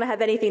really want to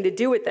have anything to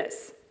do with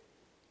this.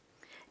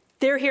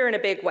 They're here in a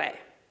big way.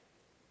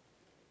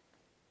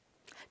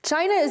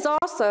 China is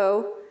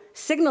also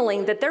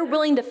signaling that they're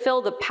willing to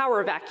fill the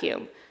power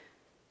vacuum,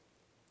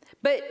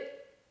 but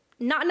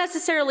not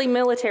necessarily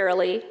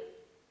militarily,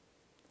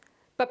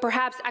 but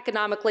perhaps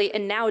economically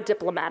and now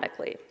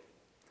diplomatically.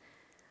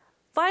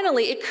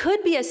 Finally, it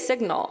could be a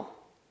signal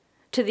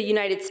to the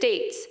United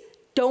States,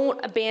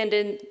 don't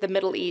abandon the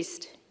Middle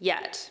East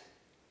yet.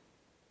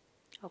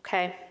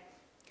 Okay?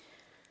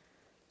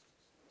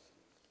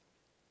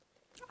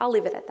 I'll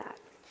leave it at that.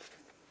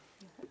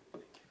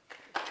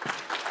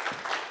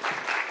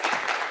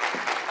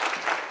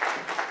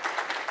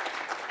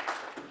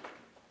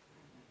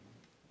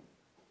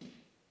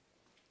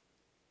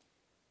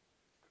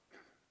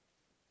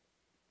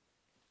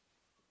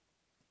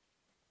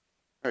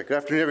 All right, good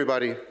afternoon,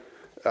 everybody.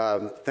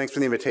 Thanks for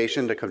the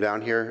invitation to come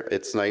down here.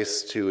 It's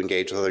nice to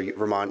engage with other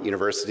Vermont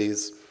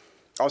universities.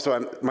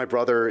 Also, my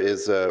brother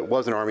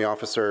was an Army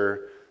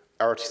officer,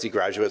 ROTC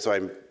graduate, so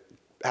I'm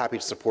happy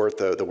to support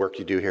the work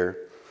you do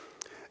here.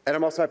 And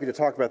I'm also happy to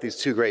talk about these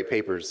two great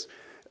papers.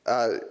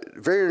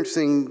 Very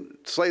interesting,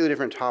 slightly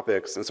different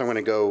topics, and so I'm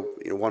going to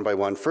go one by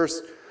one.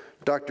 First,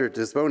 Dr.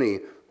 Disboni,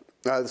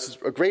 this is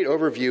a great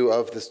overview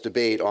of this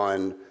debate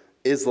on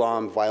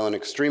Islam, violent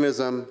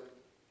extremism,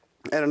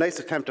 and a nice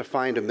attempt to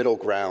find a middle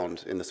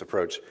ground in this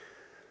approach.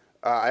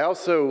 I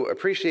also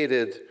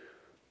appreciated,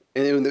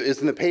 and it's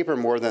in the paper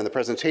more than the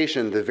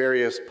presentation, the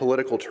various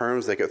political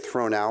terms that get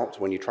thrown out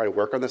when you try to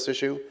work on this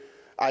issue.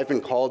 I've been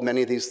called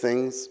many of these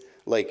things,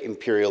 like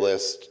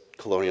imperialist,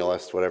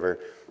 colonialist, whatever.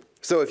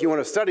 So if you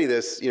want to study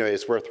this,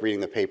 it's worth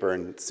reading the paper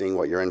and seeing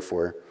what you're in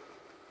for.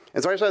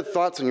 And so I just had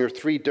thoughts on your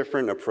three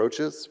different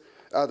approaches.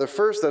 The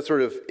first, that's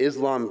sort of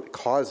Islam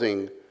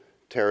causing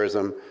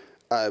terrorism.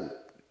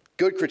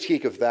 Good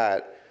critique of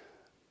that.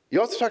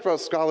 You also talked about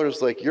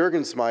scholars like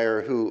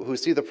Juergensmeyer who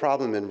see the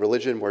problem in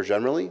religion more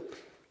generally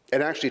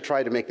and actually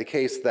try to make the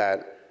case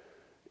that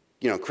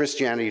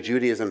Christianity,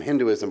 Judaism,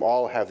 Hinduism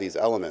all have these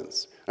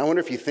elements. And I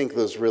wonder if you think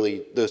those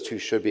two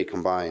should be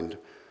combined.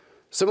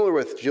 Similar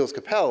with Gilles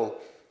Capel,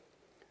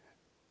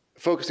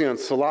 focusing on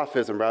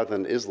Salafism rather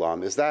than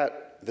Islam, is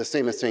that the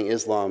same as saying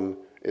Islam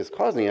is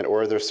causing it,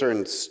 or are there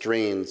certain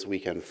strains we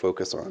can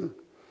focus on?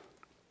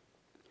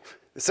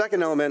 The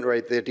second element,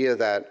 right, the idea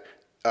that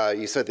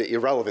you said the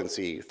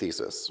irrelevancy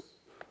thesis.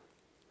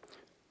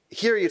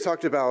 Here you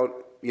talked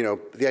about,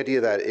 the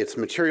idea that it's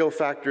material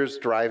factors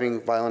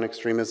driving violent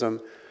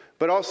extremism,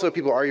 but also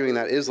people arguing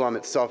that Islam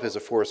itself is a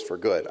force for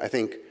good. I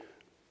think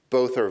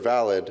both are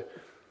valid.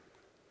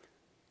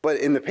 But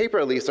in the paper,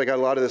 at least, I got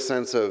a lot of the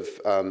sense of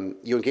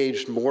you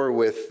engaged more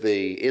with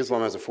the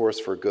Islam as a force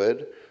for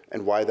good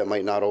and why that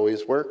might not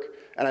always work.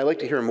 And I'd like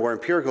to hear more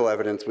empirical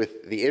evidence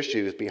with the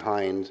issues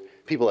behind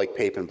people like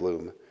Pape and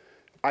Bloom.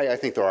 I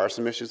think there are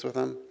some issues with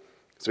them,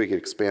 so we could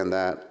expand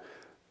that.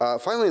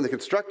 Finally, in the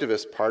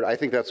constructivist part, I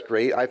think that's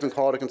great. I've been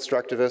called a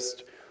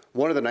constructivist.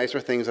 One of the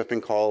nicer things I've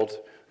been called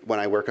when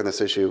I work on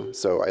this issue,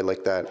 so I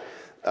like that.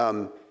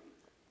 And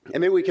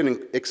maybe we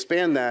can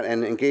expand that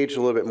and engage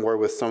a little bit more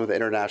with some of the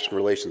international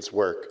relations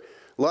work.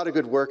 A lot of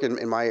good work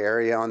in my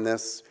area on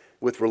this,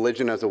 with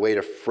religion as a way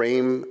to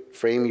frame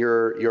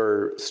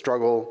your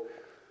struggle,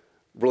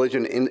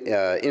 religion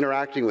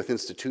interacting with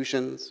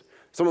institutions.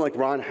 Someone like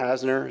Ron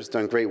Hasner has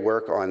done great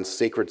work on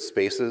sacred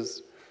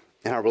spaces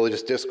and how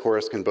religious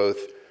discourse can both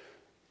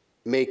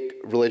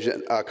make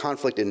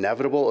conflict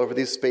inevitable over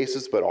these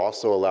spaces, but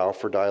also allow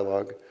for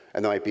dialogue,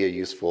 and that might be a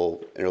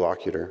useful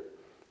interlocutor.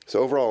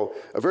 So overall,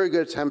 a very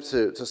good attempt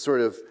to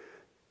sort of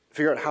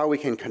figure out how we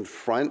can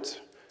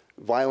confront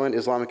violent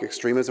Islamic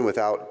extremism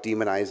without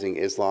demonizing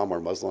Islam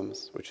or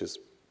Muslims, which is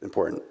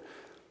important.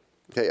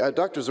 Okay,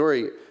 Dr.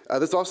 Zohri,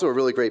 this is also a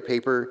really great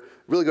paper,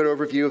 really good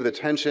overview of the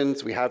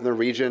tensions we have in the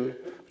region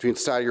between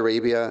Saudi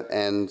Arabia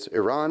and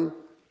Iran,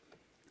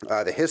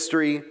 the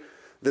history,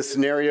 the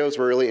scenarios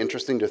were really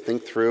interesting to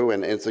think through,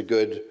 and it's a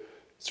good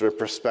sort of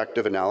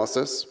perspective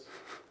analysis.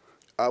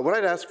 What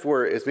I'd ask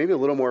for is maybe a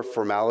little more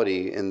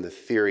formality in the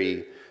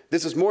theory.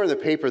 This is more in the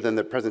paper than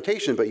the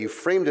presentation, but you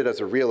framed it as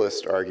a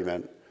realist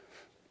argument.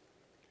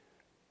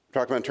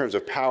 Talking about in terms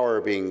of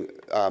power being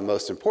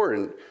most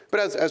important, but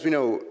as we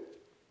know,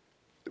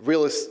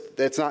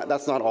 that's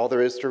not all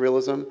there is to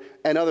realism,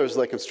 and others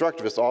like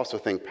constructivists also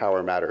think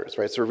power matters,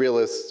 right? So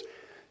realists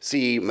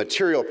see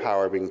material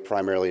power being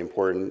primarily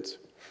important,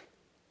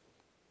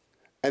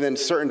 and then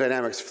certain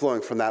dynamics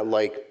flowing from that,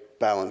 like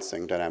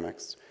balancing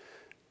dynamics.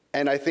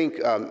 And I think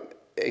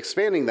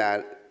expanding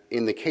that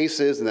in the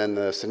cases and then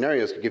the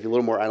scenarios could give you a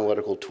little more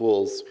analytical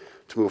tools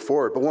to move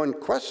forward. But one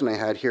question I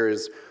had here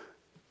is,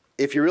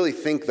 if you really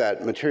think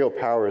that material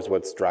power is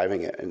what's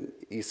driving it, and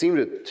you seem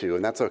to,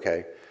 and that's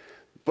okay,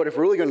 but if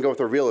we're really going to go with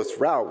a realist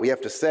route, we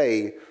have to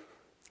say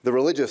the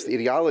religious, the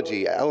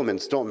ideology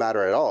elements don't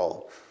matter at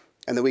all,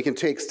 and that we can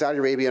take Saudi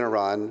Arabia and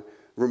Iran,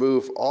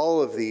 remove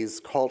all of these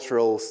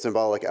cultural,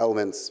 symbolic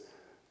elements,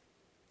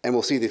 and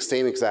we'll see the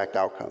same exact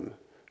outcome.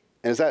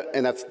 And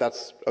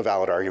that's a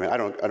valid argument. I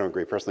don't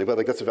agree personally, but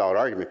like that's a valid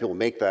argument. People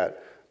make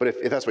that. But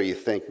if that's what you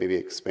think, maybe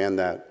expand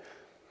that.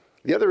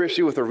 The other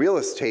issue with a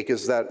realist take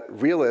is that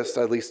realists,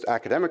 at least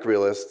academic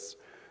realists,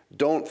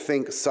 don't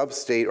think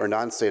sub-state or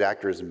non-state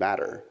actors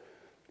matter,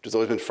 which has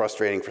always been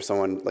frustrating for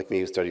someone like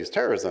me who studies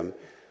terrorism.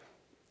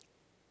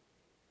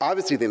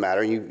 Obviously they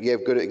matter. You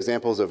have good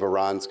examples of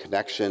Iran's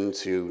connection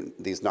to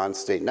these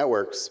non-state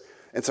networks.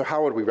 And so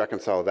how would we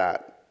reconcile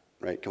that,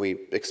 right? Can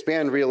we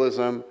expand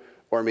realism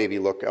or maybe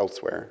look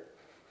elsewhere?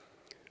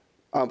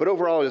 But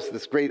overall, it's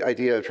this great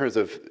idea in terms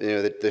of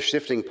the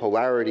shifting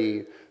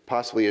polarity,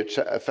 possibly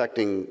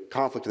affecting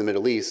conflict in the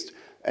Middle East.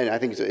 And I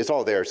think it's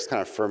all there. It's just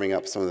kind of firming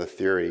up some of the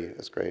theory.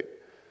 It's great.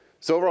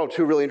 So overall,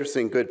 two really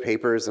interesting, good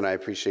papers, and I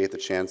appreciate the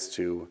chance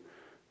to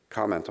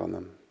comment on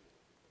them.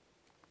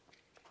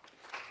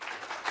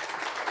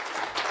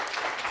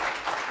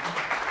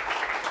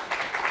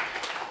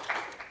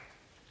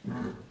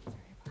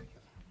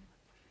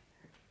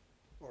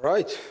 All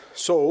right,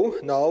 so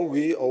now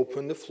we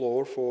open the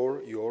floor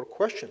for your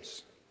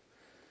questions.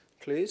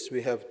 Please,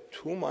 we have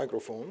 2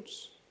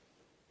 microphones.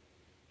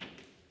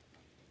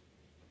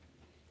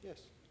 Yes.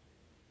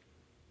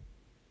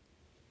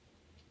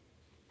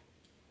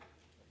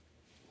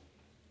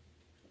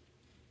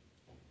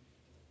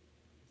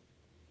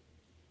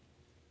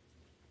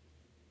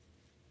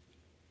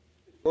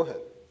 Go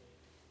ahead.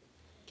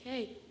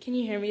 Okay, can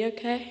you hear me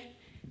okay?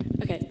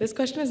 Okay, this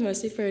question is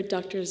mostly for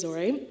Dr.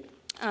 Zori,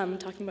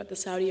 talking about the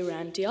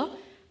Saudi-Iran deal.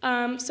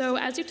 So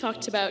as you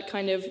talked about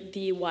kind of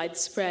the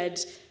widespread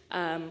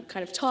kind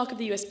of talk of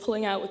the US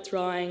pulling out,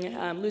 withdrawing,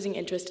 losing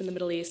interest in the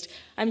Middle East,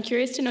 I'm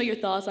curious to know your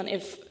thoughts on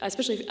if,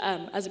 especially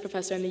as a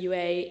professor in the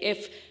UA,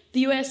 if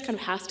the US kind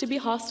of has to be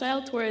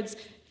hostile towards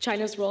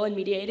China's role in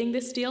mediating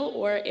this deal,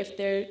 or if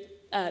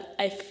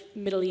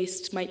Middle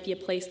East might be a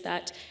place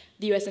that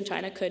the US and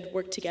China could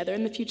work together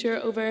in the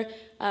future over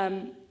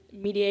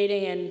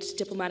mediating and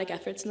diplomatic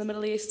efforts in the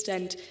Middle East,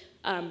 and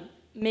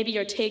maybe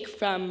your take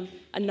from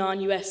a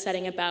non-US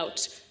setting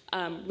about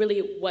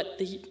really what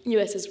the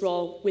US's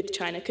role with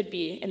China could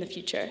be in the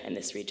future in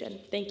this region.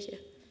 Thank you.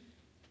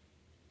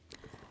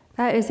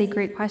 That is a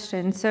great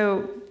question.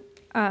 So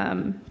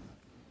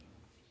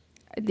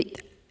the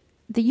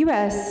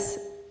US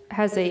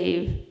has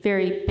a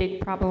very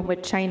big problem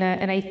with China,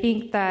 and I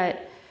think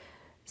that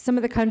some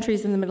of the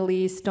countries in the Middle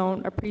East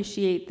don't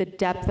appreciate the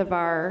depth of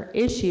our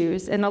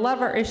issues, and a lot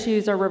of our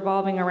issues are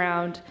revolving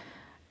around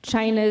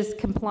China's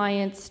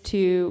compliance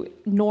to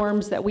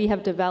norms that we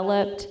have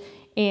developed,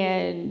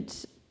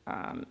 and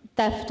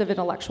theft of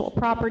intellectual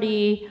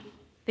property,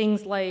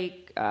 things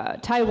like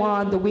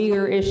Taiwan, the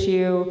Uyghur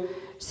issue.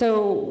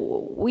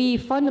 So we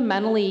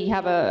fundamentally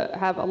have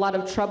a lot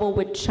of trouble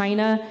with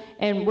China,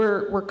 and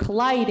we're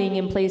colliding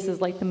in places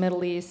like the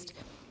Middle East.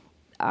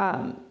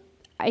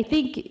 I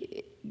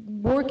think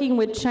working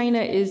with China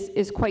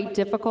is quite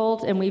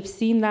difficult, and we've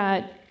seen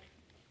that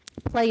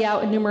play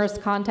out in numerous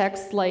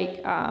contexts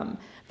like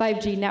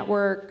 5G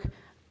network.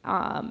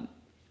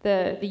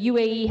 The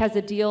UAE has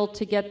a deal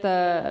to get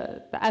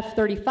the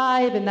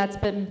F-35, and that's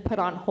been put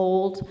on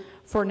hold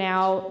for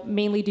now,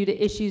 mainly due to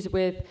issues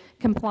with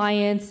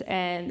compliance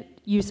and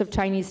use of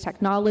Chinese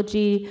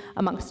technology,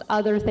 amongst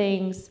other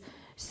things.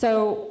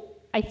 So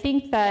I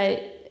think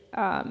that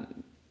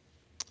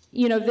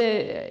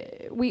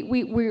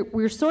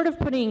we're sort of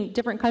putting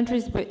different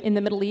countries in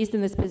the Middle East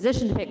in this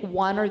position to pick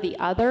one or the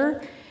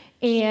other,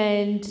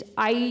 and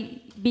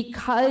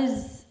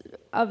because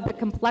of the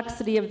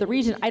complexity of the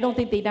region, I don't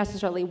think they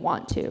necessarily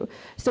want to.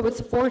 So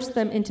it's forced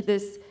them into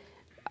this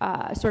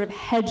sort of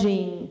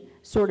hedging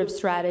sort of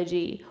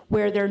strategy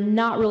where they're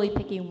not really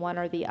picking one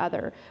or the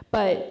other.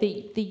 But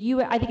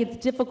I think it's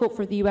difficult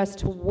for the US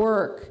to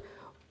work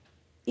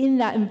in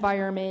that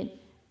environment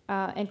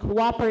and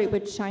cooperate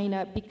with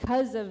China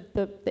because of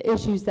the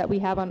issues that we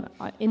have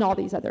in all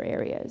these other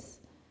areas.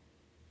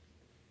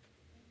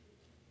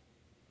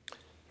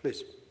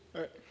 Please.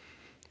 All right.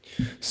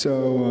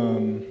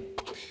 So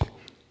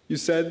you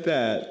said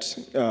that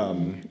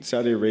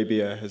Saudi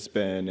Arabia has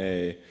been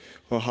a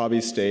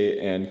Wahhabi state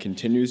and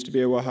continues to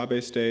be a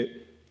Wahhabi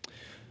state.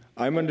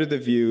 I'm under the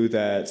view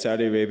that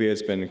Saudi Arabia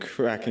has been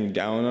cracking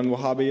down on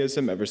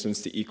Wahhabism ever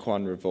since the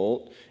Ikhwan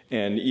revolt,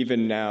 and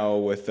even now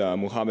with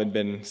Mohammed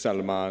bin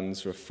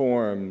Salman's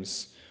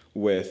reforms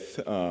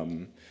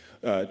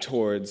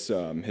towards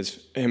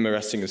him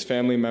arresting his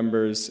family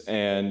members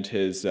and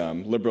his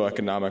liberal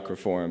economic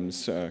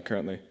reforms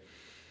currently.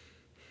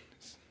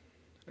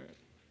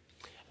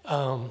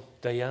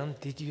 Diane,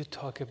 did you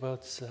talk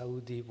about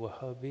Saudi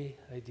Wahhabi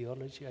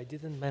ideology? I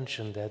didn't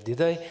mention that,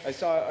 did I?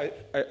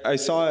 I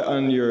saw it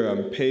on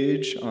your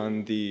page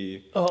on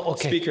the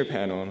speaker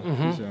panel.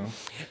 Mm-hmm.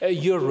 So.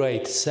 You're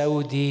right.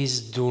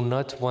 Saudis do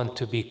not want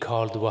to be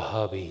called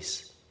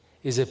Wahhabis.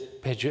 It's a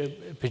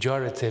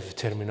pejorative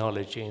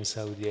terminology in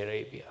Saudi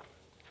Arabia.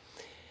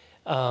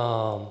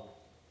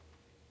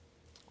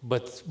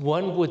 But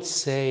one would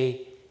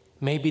say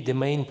maybe the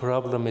main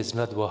problem is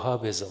not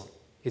Wahhabism.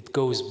 It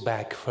goes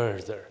back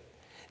further,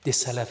 the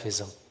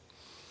Salafism.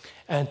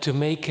 And to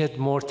make it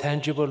more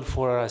tangible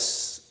for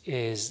us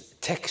is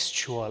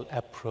textual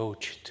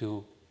approach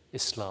to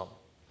Islam.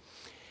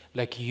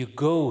 Like you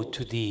go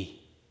to the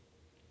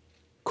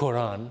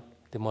Quran,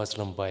 the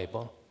Muslim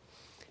Bible,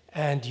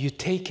 and you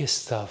take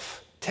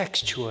stuff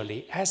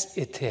textually as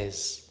it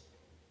is,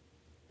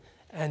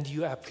 and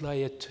you apply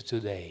it to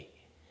today.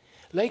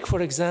 Like,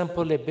 for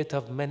example, a bit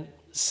of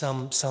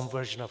some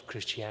version of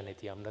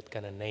Christianity. I'm not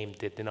going to name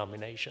the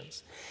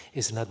denominations.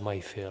 It's not my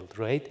field,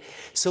 right?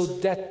 So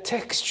that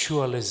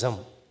textualism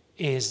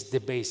is the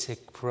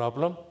basic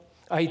problem.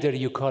 Either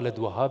you call it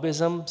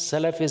Wahhabism,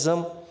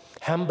 Salafism,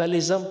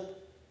 Hanbalism.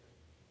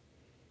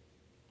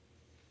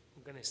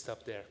 I'm going to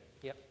stop there.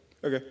 Yeah.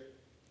 Okay.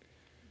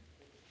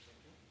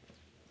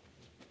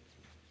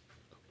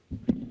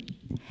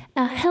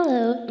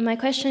 Hello, my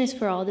question is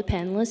for all the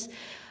panelists.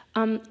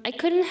 I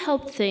couldn't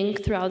help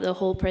think throughout the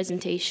whole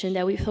presentation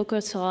that we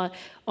focus a lot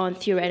on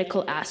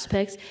theoretical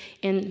aspects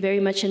and very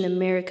much an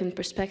American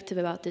perspective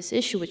about this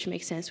issue, which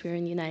makes sense, we're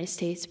in the United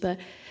States, but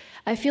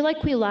I feel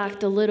like we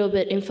lacked a little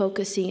bit in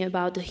focusing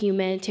about the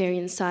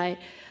humanitarian side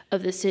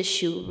of this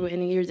issue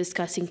when you're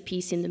discussing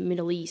peace in the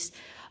Middle East.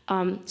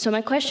 So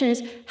my question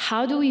is,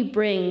 how do we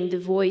bring the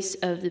voice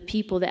of the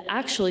people that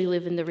actually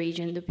live in the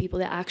region, the people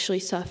that actually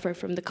suffer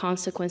from the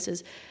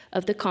consequences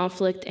of the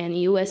conflict and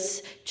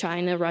US,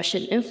 China,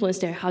 Russian influence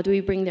there, how do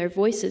we bring their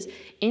voices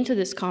into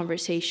this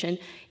conversation?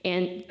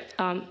 And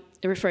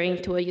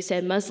referring to what you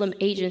said, Muslim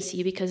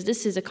agency, because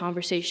this is a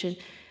conversation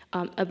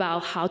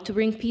about how to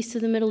bring peace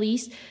to the Middle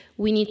East,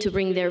 we need to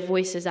bring their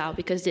voices out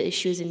because the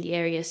issue is in the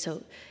area.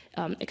 So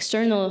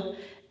external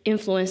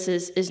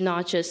influences is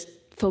not just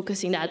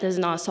focusing, that does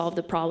not solve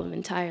the problem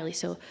entirely.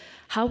 So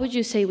how would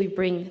you say we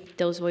bring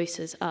those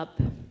voices up?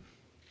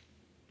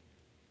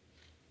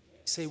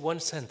 Say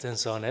one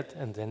sentence on it,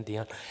 and then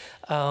Dion.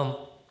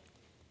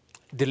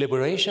 The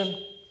liberation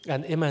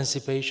and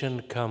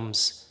emancipation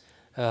comes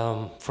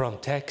from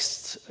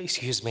text,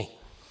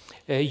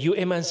 you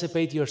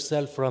emancipate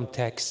yourself from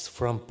text,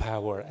 from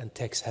power, and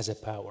text has a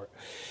power.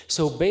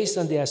 So based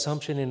on the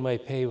assumption in my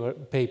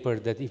paper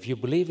that if you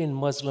believe in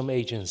Muslim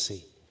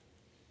agency,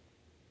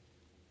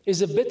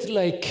 is a bit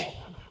like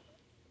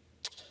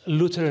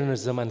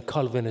Lutheranism and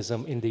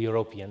Calvinism in the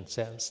European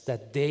sense,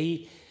 that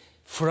they,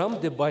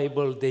 from the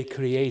Bible, they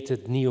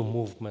created new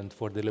movement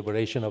for the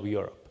liberation of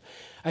Europe.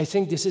 I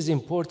think this is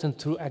important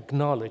to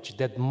acknowledge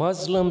that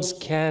Muslims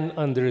can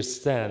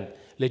understand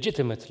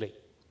legitimately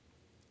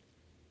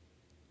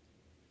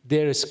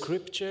their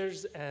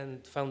scriptures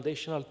and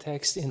foundational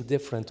texts in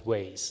different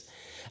ways.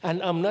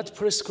 And I'm not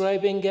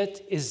prescribing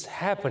it, it's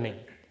happening.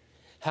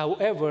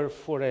 However,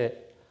 for a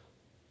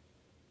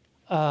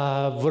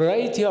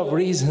variety of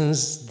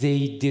reasons,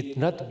 they did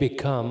not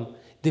become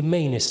the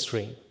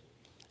mainstream.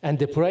 And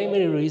the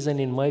primary reason,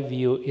 in my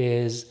view,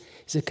 is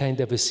a kind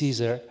of a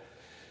Caesar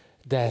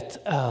that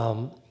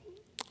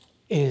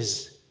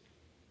is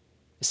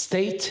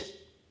state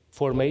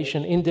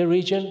formation in the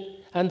region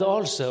and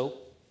also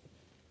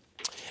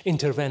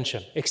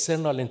intervention.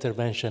 External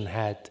intervention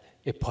had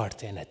a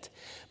part in it.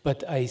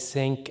 But I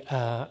think,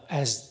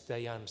 as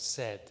Diane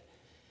said,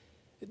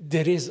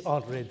 there is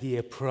already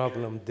a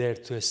problem there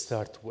to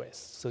start with.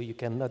 So you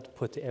cannot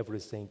put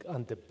everything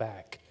on the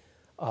back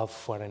of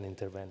foreign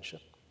intervention.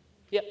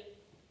 Yeah.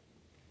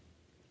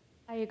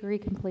 I agree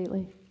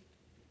completely.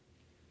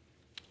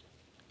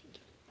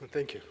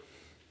 Thank you.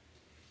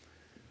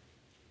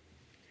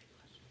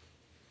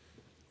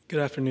 Good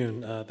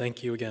afternoon.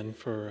 Thank you again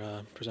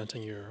for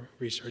presenting your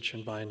research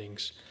and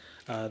findings.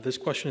 This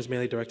question is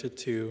mainly directed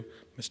to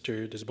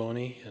Mr.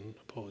 Disboni, and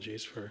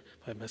apologies if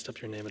I messed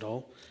up your name at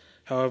all.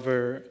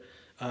 However,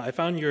 I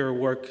found your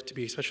work to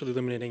be especially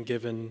illuminating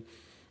given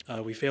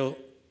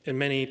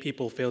many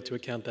people fail to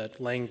account that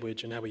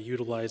language and how we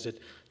utilize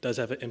it does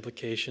have an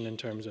implication in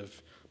terms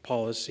of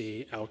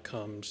policy,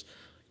 outcomes,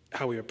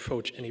 how we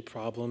approach any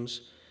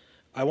problems.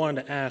 I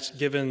wanted to ask,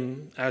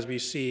 given, as we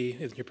see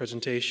in your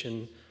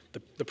presentation,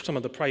 some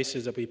of the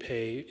prices that we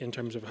pay in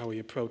terms of how we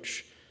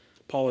approach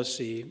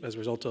policy as a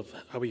result of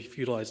how we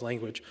utilize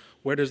language,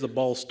 where does the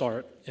ball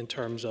start in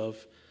terms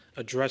of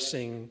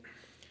addressing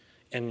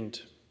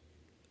and,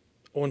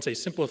 I wouldn't say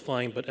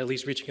simplifying, but at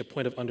least reaching a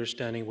point of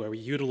understanding where we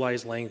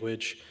utilize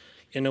language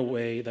in a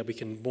way that we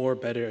can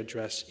better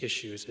address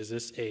issues? Is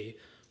this a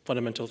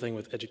fundamental thing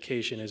with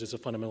education? Is this a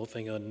fundamental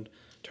thing in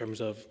terms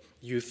of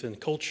youth and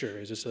culture?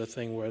 Is this a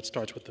thing where it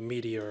starts with the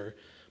media or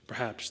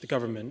perhaps the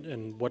government?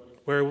 And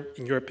where,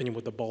 in your opinion,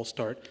 would the ball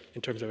start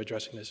in terms of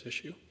addressing this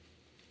issue?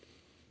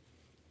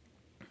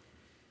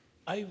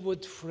 I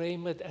would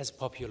frame it as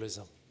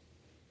populism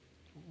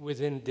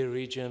within the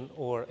region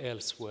or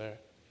elsewhere.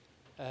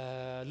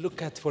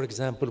 Look at, for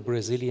example,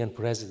 Brazilian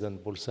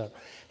President Bolsonaro,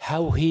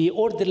 how he,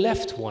 or the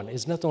left one,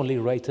 is not only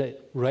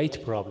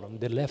right problem,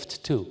 the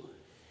left too,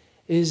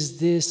 is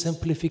the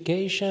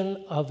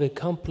simplification of a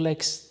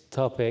complex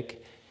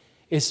topic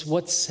is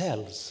what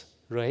sells,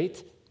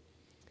 right?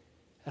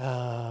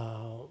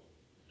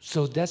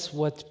 So that's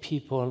what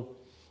people,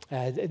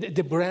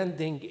 the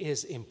branding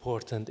is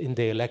important in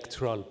the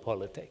electoral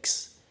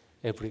politics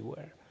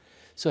everywhere.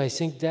 So I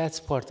think that's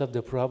part of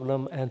the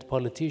problem, and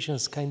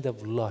politicians kind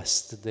of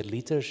lost the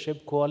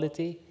leadership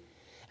quality,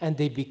 and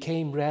they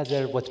became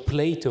rather what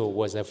Plato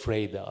was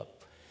afraid of,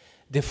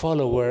 the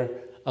follower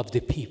of the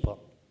people,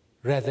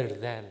 rather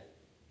than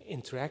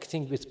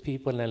interacting with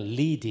people and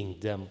leading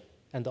them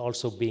and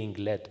also being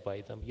led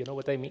by them. You know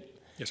what I mean?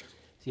 Yes, sir.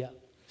 Yeah.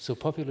 So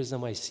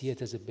populism, I see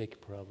it as a big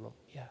problem.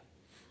 Yeah.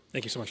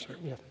 Thank you so much, sir.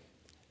 Yeah.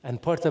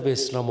 And part of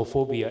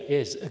Islamophobia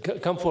is,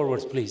 come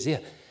forward, please.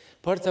 Yeah.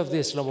 Part of the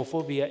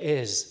Islamophobia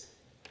is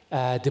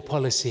the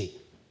policy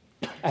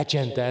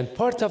agenda, and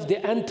part of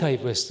the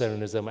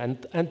anti-Westernism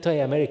and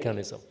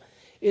anti-Americanism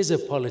is a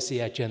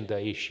policy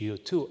agenda issue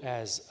too,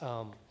 as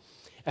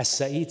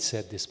Saeed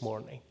said this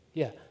morning.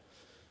 Yeah.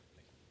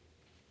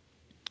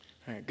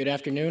 All right, good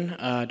afternoon.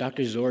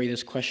 Dr. Zori,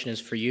 this question is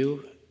for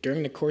you.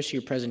 During the course of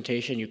your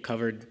presentation, you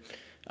covered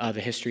the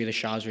history of the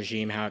Shah's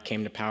regime, how it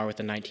came to power with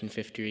the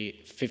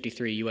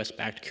 1953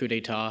 US-backed coup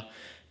d'etat,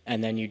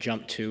 and then you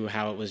jumped to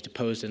how it was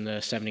deposed in the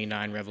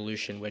 79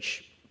 revolution,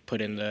 which put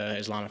in the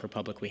Islamic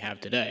Republic we have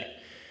today.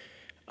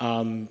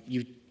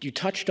 You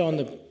touched on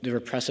the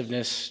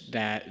repressiveness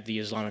that the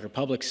Islamic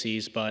Republic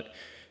sees, but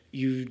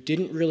you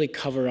didn't really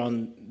cover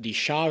on the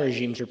Shah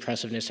regime's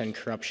repressiveness and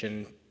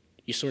corruption.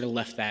 You sort of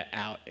left that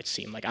out, it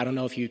seemed like. I don't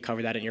know if you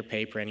covered that in your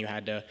paper and you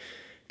had to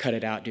cut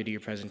it out due to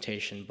your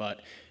presentation, but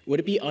would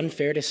it be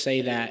unfair to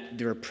say that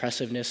the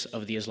repressiveness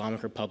of the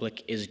Islamic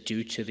Republic is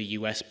due to the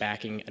US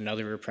backing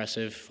another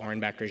repressive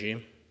foreign-backed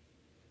regime?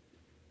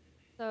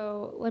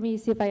 So let me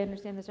see if I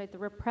understand this right. The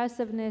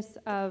repressiveness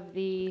of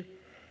the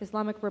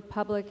Islamic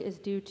Republic is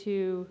due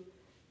to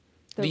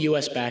the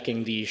US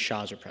backing the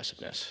Shah's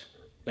repressiveness.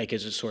 Like,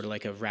 is it sort of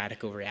like a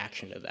radical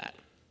reaction to that?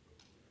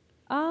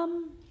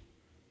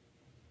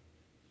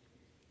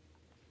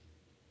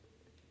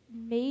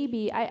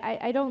 Maybe.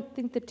 I don't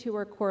think the two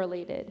are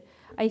correlated.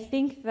 I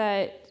think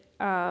that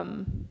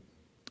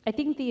I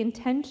think the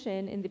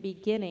intention in the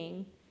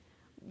beginning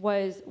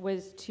was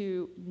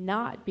to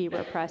not be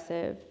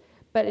repressive,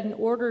 but in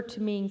order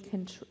to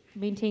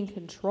maintain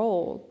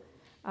control,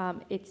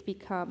 it's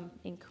become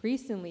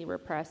increasingly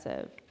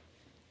repressive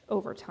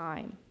over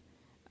time.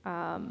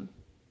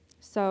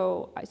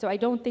 So I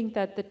don't think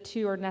that the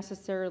two are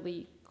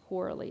necessarily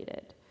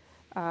correlated.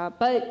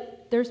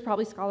 But there's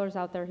probably scholars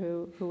out there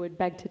who would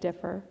beg to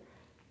differ.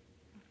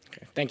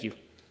 Okay, thank you.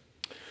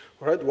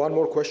 All right, one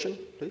more question,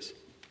 please.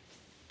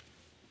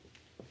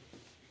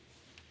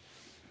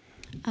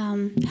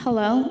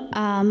 Hello,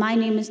 my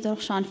name is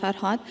Darshan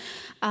Farhad.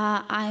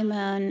 I'm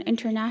an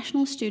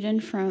international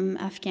student from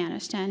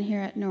Afghanistan here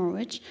at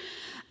Norwich.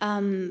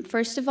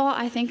 First of all,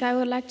 I think I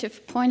would like to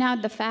point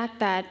out the fact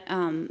that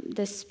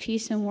this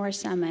Peace and War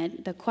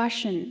Summit, the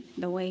question,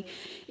 the way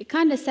it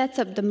kind of sets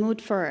up the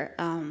mood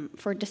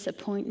for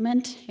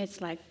disappointment. It's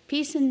like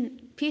peace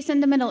in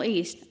the Middle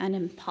East, an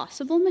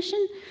impossible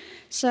mission.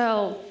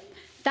 So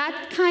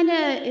that kind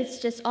of, it's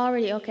just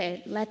already,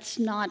 okay, let's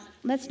not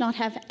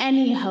have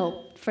any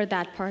hope for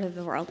that part of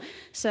the world.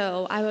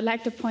 So I would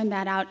like to point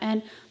that out.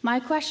 And my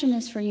question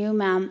is for you,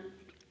 ma'am.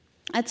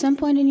 At some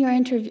point in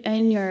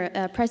your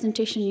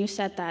presentation, you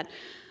said that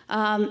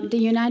the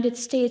United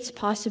States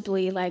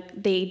possibly,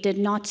 like, they did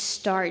not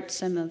start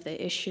some of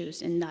the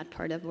issues in that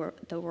part of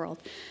the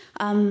world.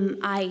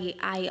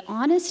 I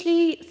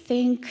honestly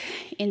think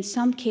in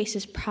some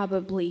cases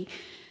probably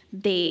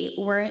they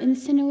were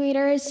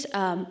insinuators.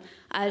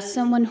 As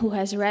someone who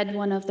has read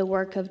one of the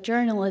work of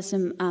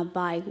journalism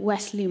by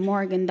Wesley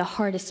Morgan, The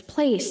Hardest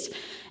Place,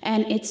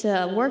 and it's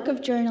a work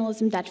of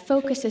journalism that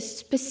focuses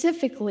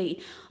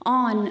specifically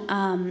on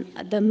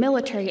the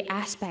military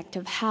aspect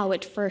of how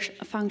it first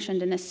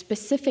functioned in a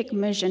specific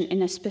mission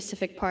in a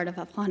specific part of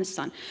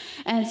Afghanistan,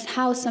 and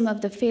how some of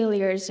the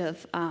failures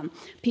of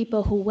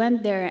people who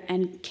went there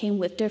and came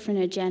with different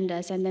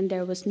agendas, and then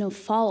there was no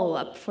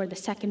follow-up for the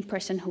second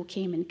person who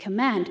came in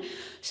command.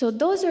 So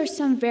those are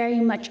some very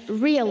much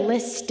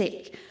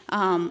realistic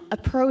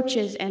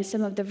approaches and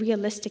some of the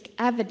realistic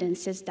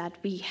evidences that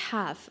we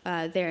have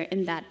there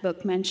in that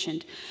book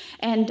mentioned.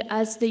 And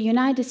as the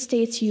United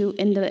States,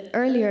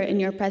 earlier in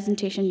your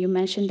presentation, you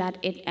mentioned that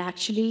it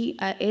actually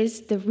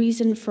is the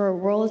reason for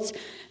worlds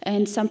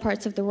in some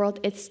parts of the world,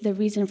 it's the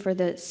reason for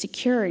the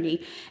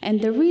security. And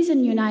the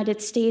reason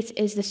United States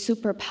is the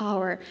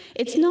superpower,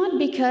 it's not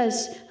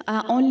because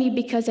only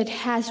because it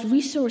has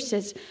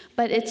resources,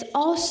 but it's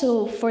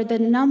also for the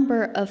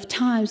number of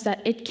times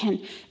that it can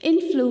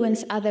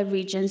influence other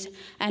regions,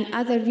 and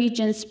other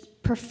regions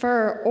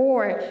prefer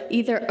or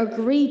either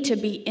agree to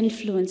be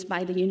influenced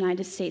by the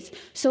United States.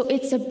 So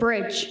it's a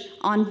bridge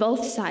on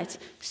both sides.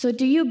 So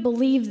do you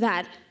believe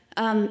that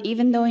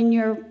even though in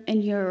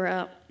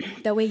your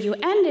the way you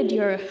ended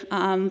your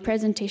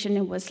presentation,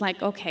 it was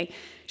like, okay,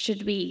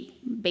 should we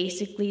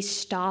basically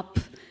stop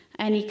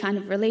any kind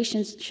of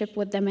relationship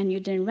with them, and you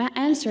didn't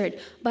answer it.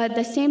 But at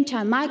the same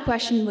time, my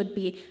question would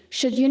be,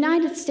 should the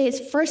United States,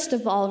 first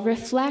of all,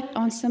 reflect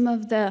on some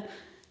of the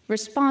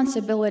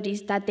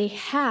responsibilities that they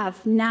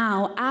have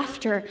now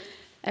after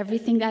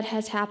everything that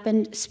has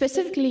happened,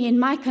 specifically in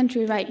my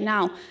country right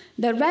now.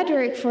 The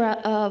rhetoric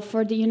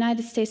for the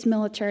United States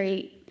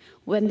military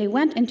when they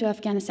went into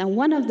Afghanistan,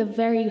 one of the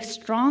very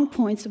strong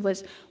points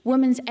was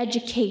women's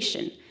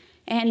education.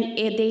 And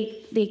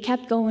they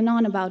kept going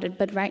on about it,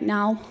 but right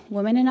now,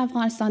 women in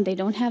Afghanistan, they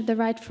don't have the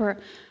right for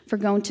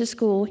going to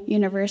school,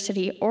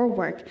 university, or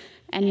work.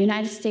 And the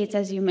United States,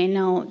 as you may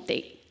know,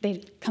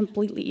 they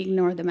completely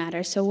ignore the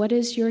matter. So what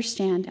is your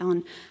stand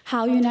on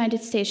how the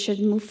United States should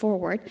move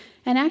forward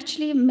and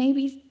actually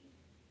maybe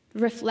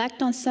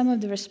reflect on some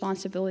of the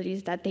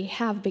responsibilities that they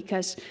have?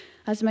 Because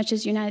as much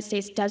as the United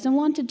States doesn't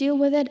want to deal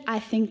with it, I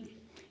think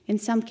in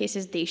some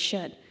cases they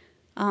should.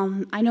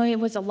 I know it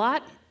was a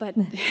lot, but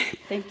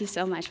thank you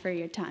so much for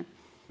your time.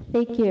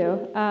 Thank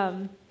you.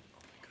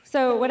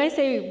 So when I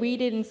say we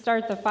didn't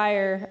start the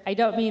fire, I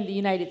don't mean the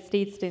United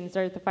States didn't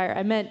start the fire.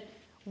 I meant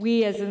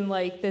we as in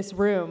like this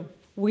room,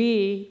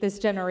 we, this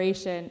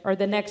generation, or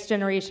the next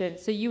generation.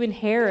 So you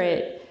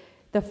inherit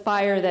the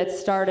fire that's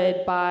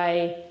started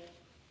by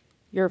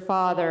your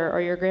father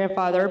or your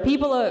grandfather or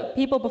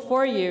people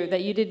before you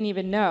that you didn't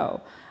even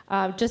know.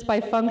 Just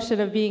by function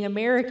of being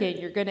American,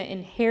 you're going to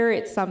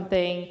inherit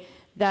something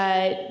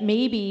that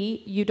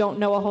maybe you don't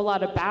know a whole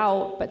lot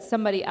about, but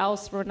somebody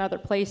else from another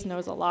place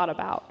knows a lot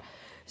about.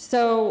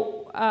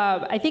 So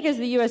I think as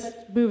the U.S.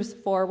 moves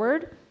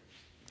forward,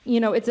 you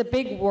know, it's a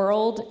big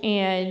world,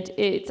 and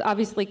it's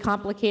obviously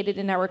complicated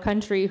in our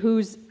country.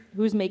 Who's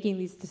making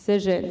these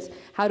decisions?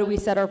 How do we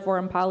set our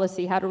foreign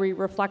policy? How do we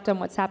reflect on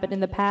what's happened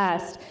in the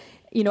past?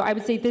 You know, I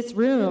would say this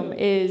room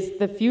is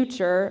the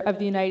future of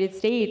the United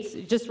States.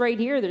 Just right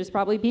here, there's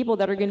probably people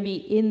that are going to be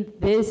in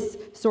this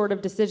sort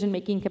of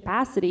decision-making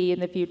capacity in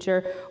the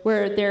future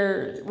where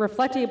they're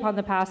reflecting upon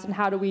the past and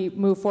how do we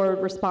move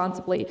forward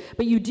responsibly.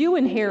 But you do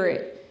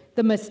inherit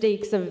the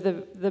mistakes of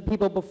the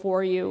people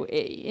before you.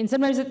 And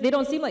sometimes they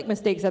don't seem like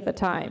mistakes at the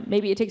time.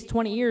 Maybe it takes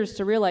 20 years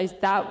to realize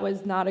that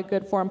was not a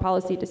good foreign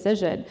policy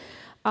decision.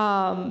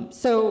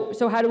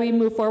 So how do we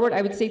move forward?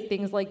 I would say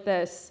things like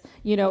this,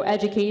 you know,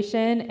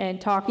 education and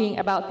talking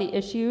about the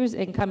issues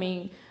and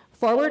coming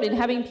forward and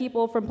having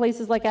people from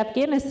places like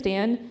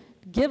Afghanistan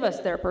give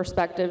us their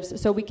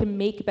perspectives so we can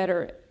make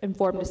better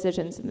informed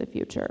decisions in the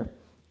future.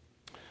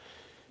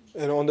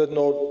 And on that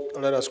note,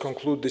 let us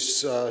conclude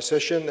this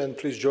session, and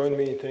please join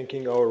me in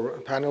thanking our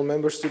panel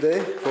members today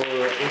for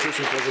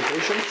interesting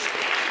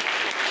presentations.